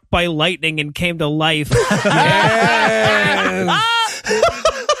struck by lightning and came to life.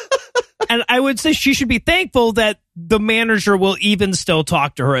 And I would say she should be thankful that the manager will even still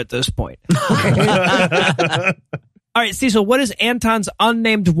talk to her at this point. All right, Cecil, what is Anton's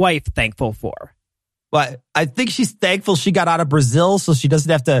unnamed wife thankful for? But I think she's thankful she got out of Brazil so she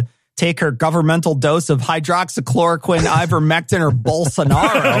doesn't have to take her governmental dose of hydroxychloroquine, ivermectin, or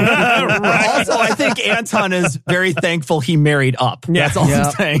Bolsonaro. Also, I think Anton is very thankful he married up. That's all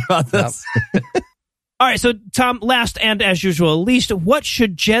I'm saying about this. All right, so Tom, last and as usual, least, what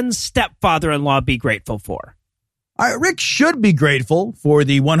should Jen's stepfather-in-law be grateful for? All right, Rick should be grateful for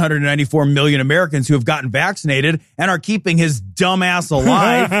the 194 million Americans who have gotten vaccinated and are keeping his dumb ass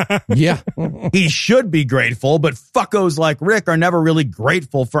alive. Yeah. He should be grateful, but fuckos like Rick are never really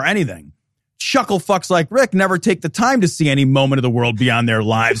grateful for anything. Chuckle fucks like Rick never take the time to see any moment of the world beyond their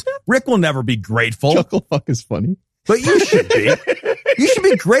lives. Rick will never be grateful. Chuckle fuck is funny. But you should be. You should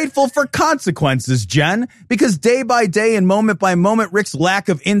be grateful for consequences, Jen, because day by day and moment by moment, Rick's lack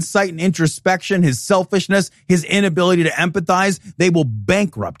of insight and introspection, his selfishness, his inability to empathize, they will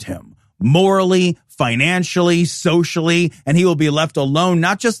bankrupt him morally, financially, socially, and he will be left alone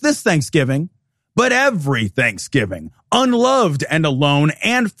not just this Thanksgiving, but every Thanksgiving, unloved and alone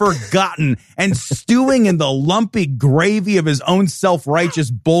and forgotten and stewing in the lumpy gravy of his own self-righteous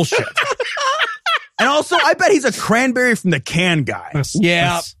bullshit. And also, I bet he's a cranberry from the can guy.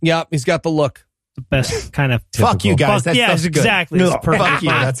 Yeah, he's got the look. The best kind of Fuck you guys. That's yes, good. exactly. No, It's perfect. fuck you.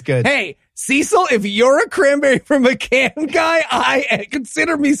 That's good. Hey, Cecil, if you're a cranberry from a can guy, I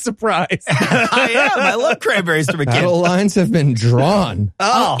consider me surprised. I am. I love cranberries from a can. Battle lines have been drawn.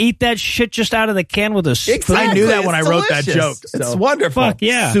 I'll eat that shit just out of the can with a spoon. Exactly. I knew that when It's I wrote that delicious. joke. It's So. wonderful. Fuck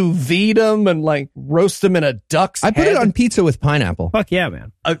yeah. Sous vide them and like roast them in a duck's I put head. it on pizza with pineapple. Fuck yeah,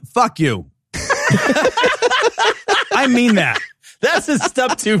 man. Fuck you. I mean that. That's a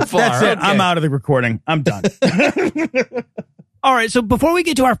step too far. That's it. Okay. I'm out of the recording. I'm done. All right, so before we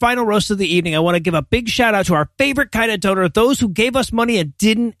get to our final roast of the evening, I want to give a big shout out to our favorite kind of donor, those who gave us money and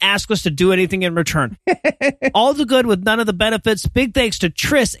didn't ask us to do anything in return. All the good with none of the benefits. Big thanks to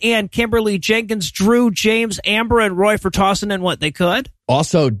Triss, Ann, Kimberly, Jenkins, Drew, James, Amber, and Roy for tossing in what they could.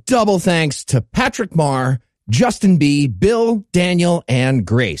 Also, double thanks to Patrick Marr, Justin B., Bill, Daniel, and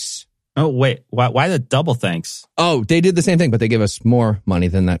Grace. Oh, wait. Why the double thanks? Oh, they did the same thing, but they gave us more money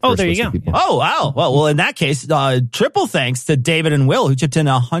than that. Oh, first there you list of go. people. Oh, wow. Well, in that case, triple thanks to David and Will, who chipped in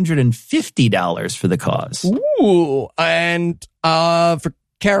 $150 for the cause. Ooh, and for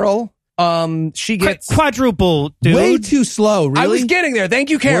Carol, she gets Quadruple, dude. Way too slow, really? I was getting there. Thank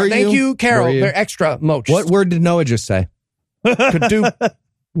you, Carol. Were Thank you? you, Carol. Were you? They're extra moch. What word did Noah just say? Could do,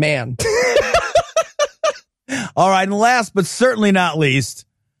 man. All right, and last but certainly not least,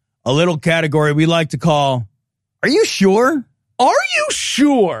 a little category we like to call, Are You Sure? Are you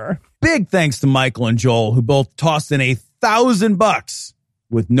sure? Big thanks to Michael and Joel, who both tossed in $1,000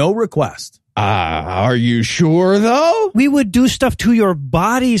 with no request. Are you sure, though? We would do stuff to your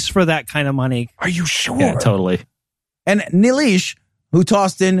bodies for that kind of money. Are you sure? Yeah, totally. And Nilesh, who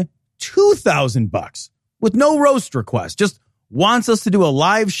tossed in $2,000 with no roast request, just wants us to do a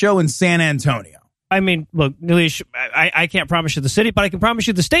live show in San Antonio. I mean, look, Nilesh, I can't promise you the city, but I can promise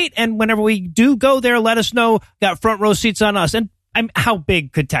you the state. And whenever we do go there, let us know. Got front row seats on us. And how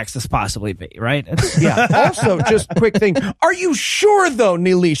big could Texas possibly be, right? Yeah. Also, just quick thing. Are you sure, though,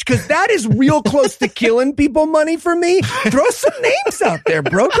 Nilesh? Because that is real close to killing people money for me. Throw some names out there,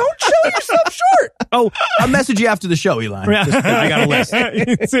 bro. Don't show yourself short. Oh, I'll message you after the show, Eli. Yeah. Just, I got a list. I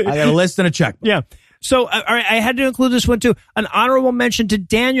got a list and a checkbook. Yeah. So all right, I had to include this one too. An honorable mention to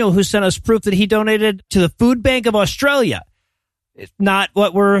Daniel, who sent us proof that he donated to the Food Bank of Australia. It's not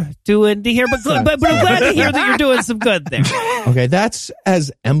what we're doing here, but I'm glad to hear that you're doing some good there. Okay, that's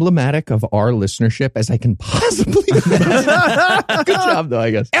as emblematic of our listenership as I can possibly imagine. Good job, though, I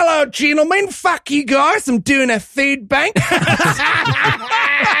guess. Hello, gentlemen. Fuck you guys. I'm doing a food bank.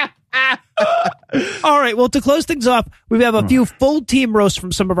 All right, well, to close things off, we have a few full team roasts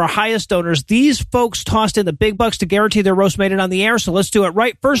from some of our highest donors. These folks tossed in the big bucks to guarantee their roast made it on the air, so let's do it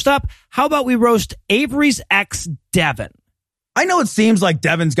right. First up, how about we roast Avery's ex, Devin? I know it seems like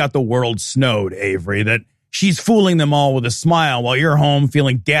Devin's got the world snowed, Avery, that she's fooling them all with a smile while you're home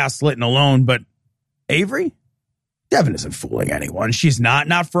feeling gaslit and alone. But Avery, Devin isn't fooling anyone. She's not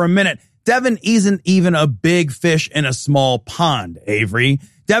for a minute. Devin isn't even a big fish in a small pond, Avery.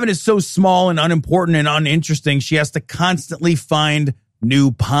 Devin is so small and unimportant and uninteresting, she has to constantly find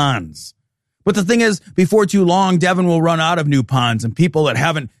new ponds. But the thing is, before too long, Devin will run out of new ponds and people that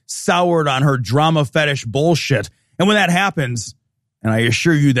haven't soured on her drama fetish bullshit. And when that happens, and I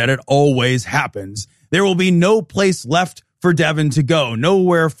assure you that it always happens, there will be no place left for Devin to go,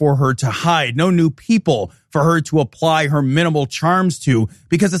 nowhere for her to hide, no new people for her to apply her minimal charms to,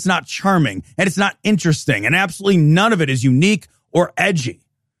 because it's not charming and it's not interesting and absolutely none of it is unique or edgy.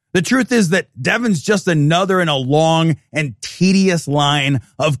 The truth is that Devin's just another in a long and tedious line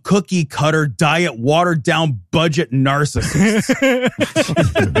of cookie cutter, diet, watered down budget narcissists.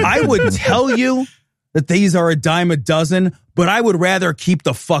 I would tell you that these are a dime a dozen, but I would rather keep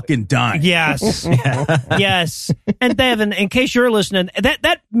the fucking dime. Yes. Yes. And Devin, in case you're listening,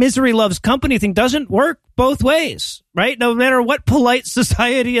 that misery loves company thing doesn't work both ways, right? No matter what polite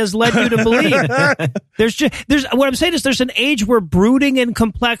society has led you to believe. There's what I'm saying is there's an age where brooding and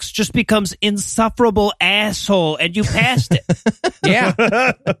complex just becomes insufferable asshole, and you passed it.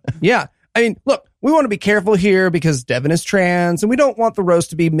 Yeah. Yeah. I mean, look, we want to be careful here because Devin is trans and we don't want the roast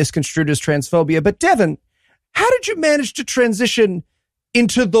to be misconstrued as transphobia. But Devin, how did you manage to transition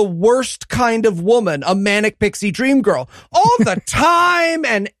into the worst kind of woman, a manic pixie dream girl? All the time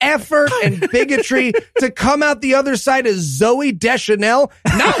and effort and bigotry to come out the other side as Zooey Deschanel.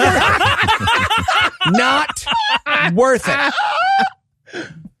 Not worth it. Not worth it.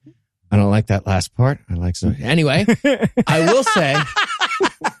 I don't like that last part. I like so. Anyway, I will say,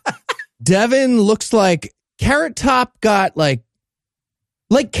 Devin looks like Carrot Top got like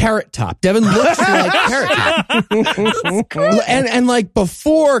Carrot Top. Devin looks like Carrot Top. and like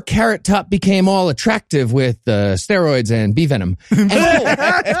before Carrot Top became all attractive with steroids and bee venom.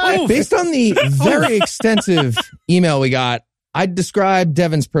 And based on the very extensive email we got, I'd describe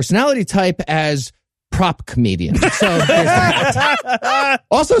Devin's personality type as prop comedian. So there's that.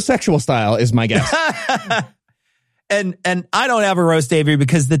 Also sexual style is my guess. And I don't have a roast, Avery,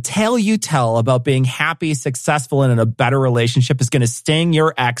 because the tale you tell about being happy, successful, and in a better relationship is going to sting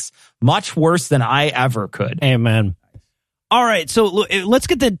your ex much worse than I ever could. Amen. All right, so let's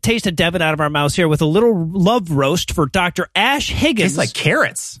get the taste of Devin out of our mouths here with a little love roast for Dr. Ash Higgins. Tastes like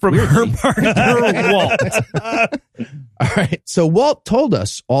carrots. From her partner, Walt. All right, so Walt told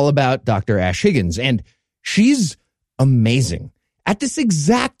us all about Dr. Ash Higgins, and she's amazing. At this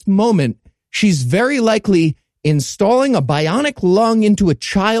exact moment, she's very likely installing a bionic lung into a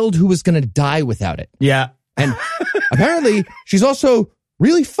child who was going to die without it. Yeah. And apparently, she's also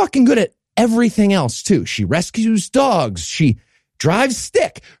really fucking good at everything else, too. She rescues dogs. She drives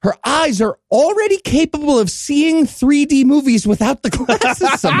stick. Her eyes are already capable of seeing 3D movies without the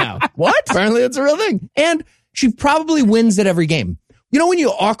glasses somehow. What? Apparently, that's a real thing. And she probably wins at every game. You know when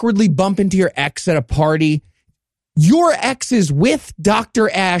you awkwardly bump into your ex at a party? Your ex is with Dr.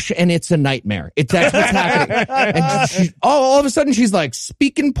 Ash and it's a nightmare. That's what's happening. And all of a sudden she's like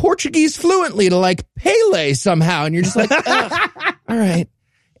speaking Portuguese fluently to like Pele somehow. And you're just like, all right.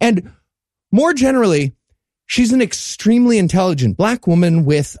 And more generally, she's an extremely intelligent black woman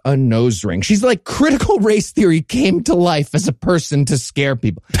with a nose ring. She's like critical race theory came to life as a person to scare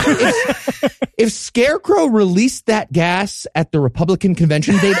people. If Scarecrow released that gas at the Republican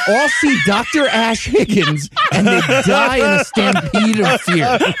convention, they'd all see Dr. Ash Higgins and they'd die in a stampede of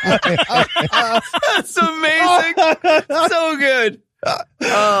fear. That's amazing. So good.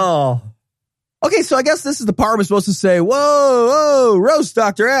 Oh. Okay, so I guess this is the part we're supposed to say, whoa, roast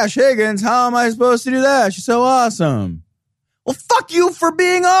Dr. Ash Higgins. How am I supposed to do that? She's so awesome. Well, fuck you for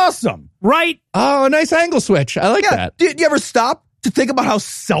being awesome. Right? Oh, a nice angle switch. I like that. Do you ever stop to think about how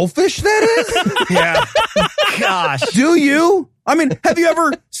selfish that is? Yeah. Gosh. Do you? I mean, have you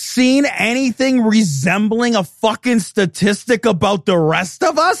ever seen anything resembling a fucking statistic about the rest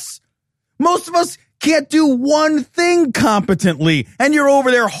of us? Most of us can't do one thing competently, and you're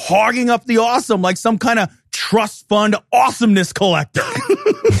over there hogging up the awesome like some kind of trust fund awesomeness collector.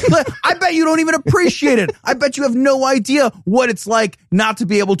 I bet you don't even appreciate it. I bet you have no idea what it's like not to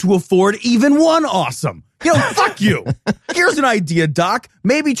be able to afford even one awesome. You know, fuck you. Here's an idea, Doc.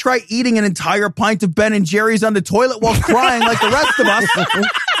 Maybe try eating an entire pint of Ben & Jerry's on the toilet while crying like the rest of us.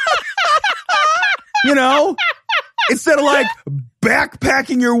 You know? Instead of like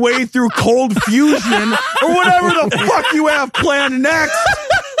backpacking your way through Cold Fusion or whatever the fuck you have planned next.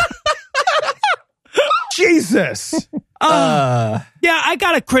 Jesus. Yeah, I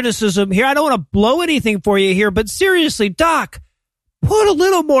got a criticism here. I don't want to blow anything for you here, but seriously, Doc, put a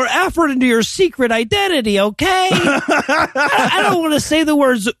little more effort into your secret identity, okay? I don't want to say the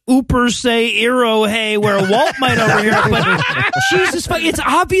words ooper say, eero hey, where Walt might overhear it, but Jesus, it's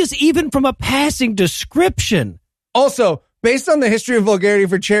obvious even from a passing description. Also, based on the history of vulgarity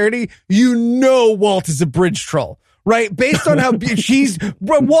for charity, you know Walt is a bridge troll. Right? Based on how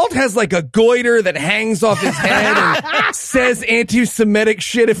Walt has like a goiter that hangs off his head and says anti-Semitic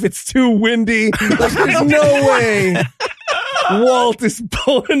shit if it's too windy. Like, there's no way Walt is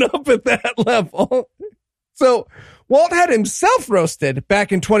pulling up at that level. So Walt had himself roasted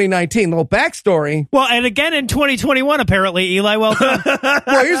back in 2019. Little backstory. Well, and again in 2021, apparently, Eli, welcome.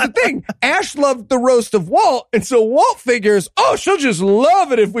 Well, here's the thing. Ash loved the roast of Walt, and so Walt figures, oh, she'll just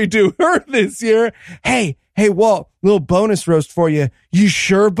love it if we do her this year. Hey, Walt, little bonus roast for you. You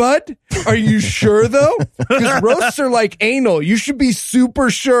sure, bud? Are you sure, though? Because roasts are like anal. You should be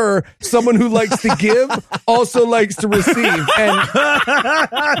super sure someone who likes to give also likes to receive. And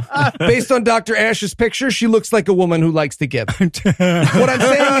based on Dr. Ash's picture, she looks like a woman who likes to give. What I'm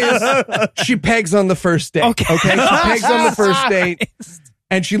saying is she pegs on the first date. Okay? She pegs on the first date.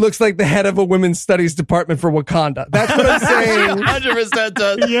 And she looks like the head of a women's studies department for Wakanda. That's what I'm saying. 100%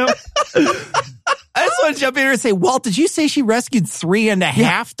 does. Yep. I just want to jump in here and say, Walt, did you say she rescued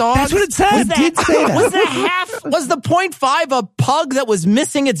 3.5 dogs? That's what it says. Was the 0.5 a pug that was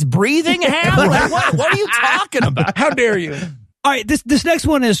missing its breathing half? Like, what are you talking about? How dare you? All right, this next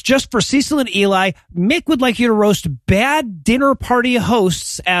one is just for Cecil and Eli. Mick would like you to roast bad dinner party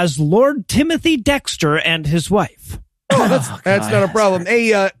hosts as Lord Timothy Dexter and his wife. That's not a problem.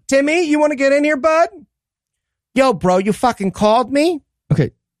 Hey, Timmy, you want to get in here, bud? Yo, bro, you fucking called me?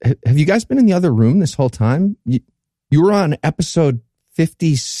 Okay. Have you guys been in the other room this whole time? You were on episode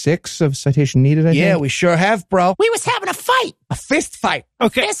 56 of Citation Needed, I think? Yeah, we sure have, bro. We was having a fight. A fist fight.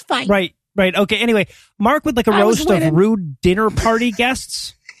 Okay. Fist fight. Right. Okay, anyway, Mark would like a roast of rude dinner party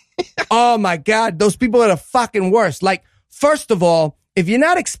guests. Oh, my God. Those people are the fucking worst. Like, first of all, if you're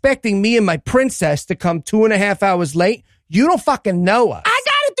not expecting me and my princess to come 2.5 hours late, you don't fucking know us. I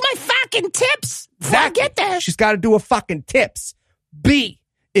gotta do my fucking tips before I get there. She's got to do her fucking tips. B,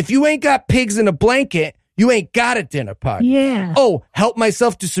 if you ain't got pigs in a blanket, you ain't got a dinner party. Yeah. Oh, help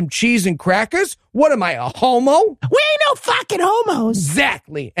myself to some cheese and crackers? What am I, a homo? We ain't no fucking homos.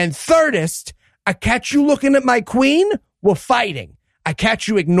 Exactly. And thirdest, I catch you looking at my queen, we're fighting. I catch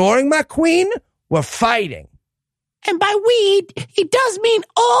you ignoring my queen, we're fighting. And by we, he does mean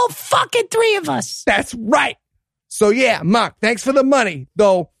all fucking three of us. That's right. So yeah, Mark, thanks for the money.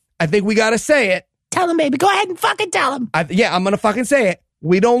 Though, I think we gotta say it. Tell him, baby. Go ahead and fucking tell him. I'm gonna fucking say it.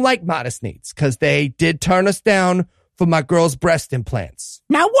 We don't like modest needs, because they did turn us down for my girl's breast implants.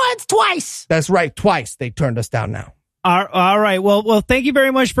 Not once, twice. That's right, twice they turned us down now. All right. Well, thank you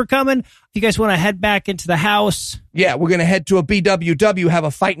very much for coming. If you guys want to head back into the house. Yeah, we're gonna head to a BWW, have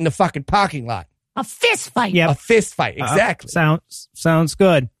a fight in the fucking parking lot. A fist fight. Yep. A fist fight, exactly. Sounds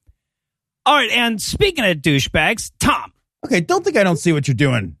good. All right, and speaking of douchebags, Tom. Okay, don't think I don't see what you're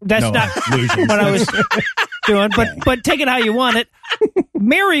doing. That's not what I was doing, but take it how you want it.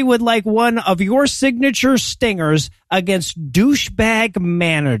 Mary would like one of your signature stingers against douchebag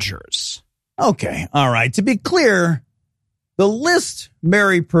managers. Okay, all right. To be clear, the list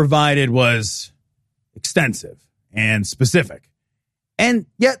Mary provided was extensive and specific, and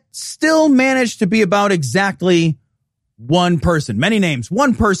yet still managed to be about exactly one person. Many names,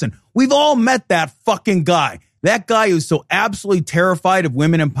 one person. We've all met that fucking guy. That guy who's so absolutely terrified of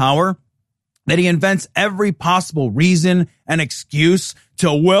women in power that he invents every possible reason and excuse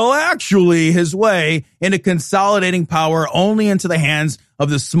to, well, actually, his way into consolidating power only into the hands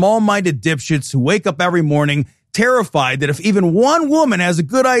of the small-minded dipshits who wake up every morning terrified that if even one woman has a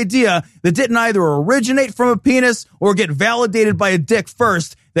good idea that didn't either originate from a penis or get validated by a dick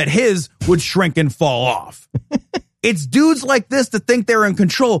first, that his would shrink and fall off. It's dudes like this that think they're in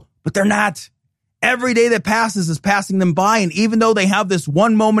control, but they're not. Every day that passes is passing them by, and even though they have this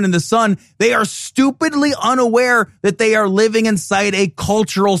one moment in the sun, they are stupidly unaware that they are living inside a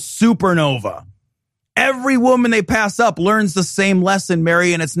cultural supernova. Every woman they pass up learns the same lesson,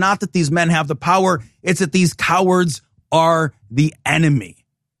 Mary, and it's not that these men have the power, it's that these cowards are the enemy.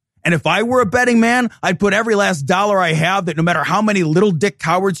 And if I were a betting man, I'd put every last dollar I have that no matter how many little dick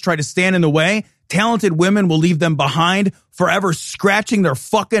cowards try to stand in the way, talented women will leave them behind, forever scratching their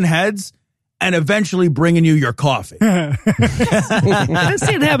fucking heads and eventually bringing you your coffee. It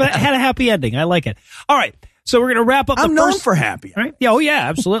had a happy ending. I like it. All right. So we're going to wrap up. I'm known for happy. Right? Yeah, oh, yeah,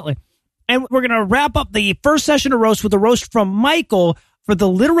 absolutely. And we're going to wrap up the first session of roast with a roast from Michael for the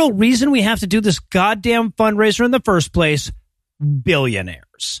literal reason we have to do this goddamn fundraiser in the first place,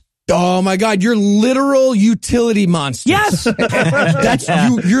 billionaires. Oh my God, you're literal utility monsters. Yes. That's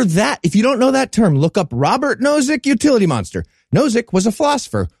you're that. If you don't know that term, look up Robert Nozick, utility monster. Nozick was a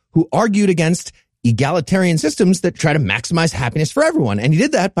philosopher who argued against egalitarian systems that try to maximize happiness for everyone. And he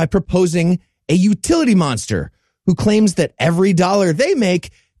did that by proposing a utility monster who claims that every dollar they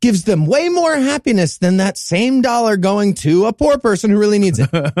make gives them way more happiness than that same dollar going to a poor person who really needs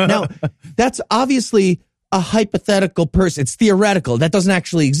it. Now, that's obviously a hypothetical person. It's theoretical. That doesn't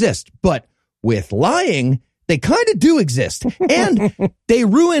actually exist. But with lying, they kind of do exist. And they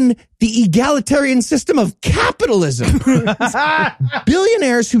ruin the egalitarian system of capitalism.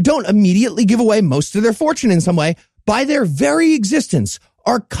 Billionaires who don't immediately give away most of their fortune in some way, by their very existence,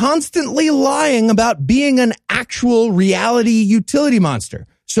 are constantly lying about being an actual reality utility monster.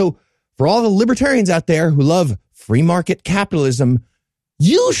 So for all the libertarians out there who love free market capitalism,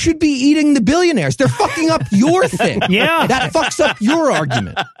 you should be eating the billionaires. They're fucking up your thing. Yeah. That fucks up your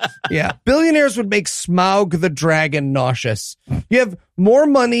argument. Yeah. Billionaires would make Smaug the dragon nauseous. You have more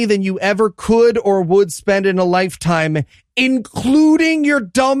money than you ever could or would spend in a lifetime, including your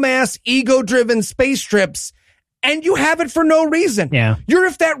dumbass ego-driven space trips, and you have it for no reason. Yeah. You're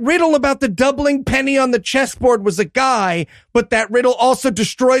if that riddle about the doubling penny on the chessboard was a guy, but that riddle also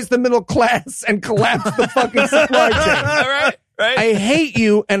destroys the middle class and collapses the fucking supply chain. Right. I hate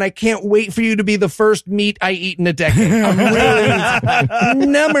you, and I can't wait for you to be the first meat I eat in a decade. I'm really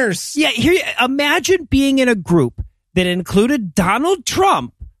numbers. Yeah, imagine being in a group that included Donald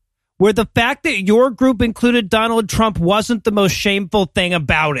Trump, where the fact that your group included Donald Trump wasn't the most shameful thing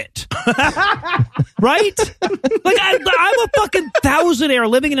about it. Right? Like, I'm a fucking thousandaire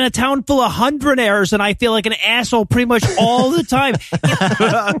living in a town full of hundredaires, and I feel like an asshole pretty much all the time.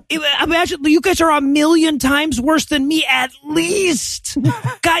 Imagine you guys are a million times worse than me, at least.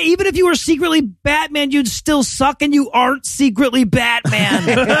 God, even if you were secretly Batman, you'd still suck, and you aren't secretly Batman.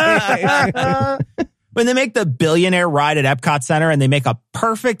 When they make the billionaire ride at Epcot Center and they make a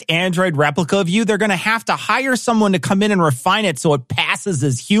perfect Android replica of you, they're going to have to hire someone to come in and refine it so it passes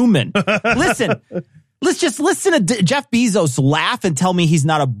as human. Listen, let's just listen to Jeff Bezos laugh and tell me he's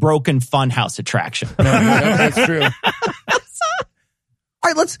not a broken funhouse attraction. No, that's true. All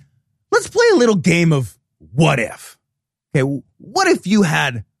right, let's play a little game of what if. Okay, what if you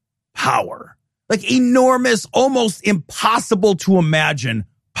had power? Like enormous, almost impossible to imagine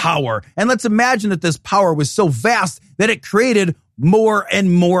power. And let's imagine that this power was so vast that it created more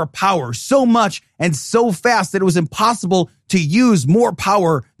and more power, so much and so fast that it was impossible to use more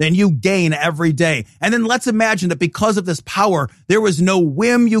power than you gain every day. And then let's imagine that because of this power, there was no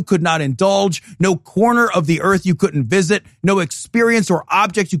whim you could not indulge, no corner of the earth you couldn't visit, no experience or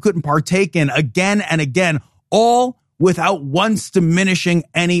object you couldn't partake in again and again, all without once diminishing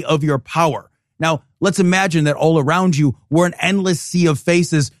any of your power. Now, let's imagine that all around you were an endless sea of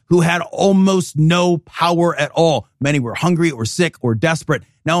faces who had almost no power at all. Many were hungry or sick or desperate.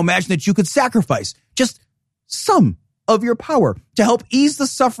 Now imagine that you could sacrifice just some of your power to help ease the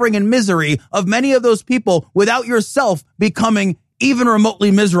suffering and misery of many of those people without yourself becoming even remotely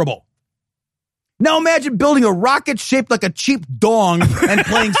miserable. Now imagine building a rocket shaped like a cheap dong and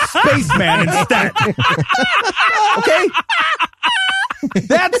playing Spaceman instead. Okay?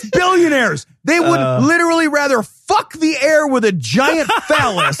 That's billionaires. They would literally rather fuck the air with a giant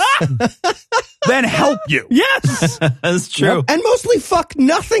phallus than help you. Yes. That's true. Yep. And mostly fuck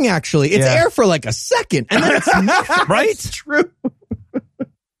nothing, actually. It's air for like a second, and then it's nothing. Right? It's true.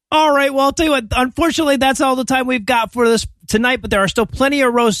 All right, well, I'll tell you what, unfortunately, that's all the time we've got for this tonight, but there are still plenty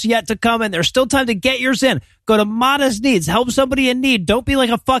of roasts yet to come, and there's still time to get yours in. Go to Modest Needs, help somebody in need, don't be like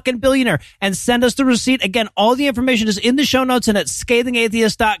a fucking billionaire, and send us the receipt. Again, all the information is in the show notes and at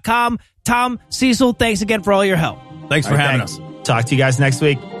scathingatheist.com. Tom, Cecil, thanks again for all your help. Thanks for having us. Talk to you guys next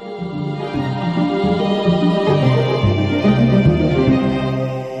week.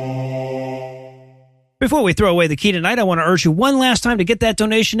 Before we throw away the key tonight, I want to urge you one last time to get that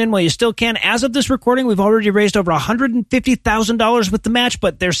donation in while you still can. As of this recording, we've already raised over $150,000 with the match,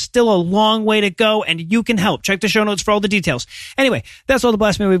 but there's still a long way to go, and you can help. Check the show notes for all the details. Anyway, that's all the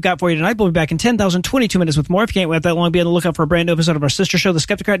blasphemy we've got for you tonight. We'll be back in 10,022 minutes with more. If you can't wait that long, be on the lookout for a brand new episode of our sister show, The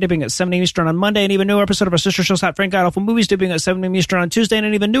Skeptocrat, debuting at 7 a.m. Eastern on Monday, and even newer episode of our sister show, Hot Frank God Awful Movies, debuting at 7 a.m. Eastern on Tuesday, and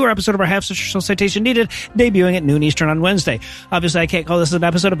an even newer episode of our half-sister show, Citation Needed, debuting at noon Eastern on Wednesday. Obviously, I can't call this an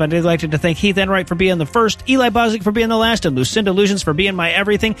episode, but I'd like to thank Heath Enright for being the first, Eli Bosnick for being the last, and Lucinda Illusions for being my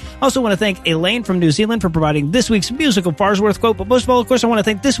everything. Also want to thank Elaine from New Zealand for providing this week's musical Farsworth quote, but most of all, of course, I want to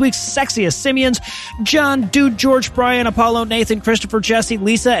thank this week's sexiest simians, John, Dude, George, Brian, Apollo, Nathan, Christopher, Jesse,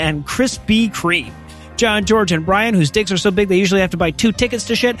 Lisa, and Crispy Cream. John, George, and Brian, whose dicks are so big they usually have to buy 2 tickets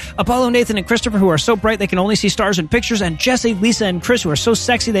to shit. Apollo, Nathan, and Christopher, who are so bright they can only see stars in pictures. And Jesse, Lisa, and Chris, who are so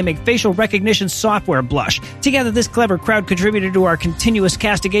sexy they make facial recognition software blush. Together, this clever crowd contributed to our continuous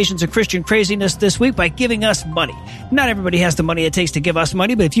castigations of Christian craziness this week by giving us money. Not everybody has the money it takes to give us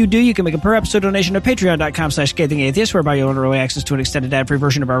money, but if you do, you can make a per-episode donation at patreon.com/scathingatheist, whereby you'll earn early access to an extended ad-free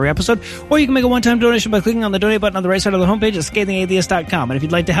version of every episode, or you can make a one-time donation by clicking on the donate button on the right side of the homepage at scathingatheist.com. And if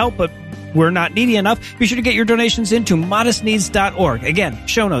you'd like to help, but we're not needy enough, be sure to get your donations into modestneeds.org. Again,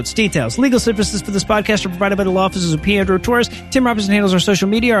 show notes, details, legal services for this podcast are provided by the law offices of P. Andrew Torres. Tim Robertson handles our social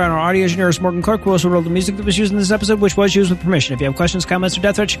media, and our audio engineer is Morgan Clark, who also wrote the music that was used in this episode, which was used with permission. If you have questions, comments, or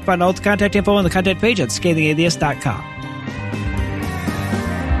death threats, you can find all the contact info on the contact page at scathingatheist.com.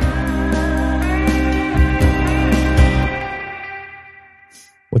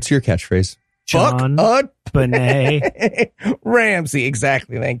 What's your catchphrase? John Bonet Ramsey,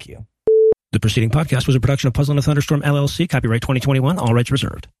 exactly. Thank you. The preceding podcast was a production of Puzzle and a Thunderstorm, LLC. Copyright 2021. All rights reserved.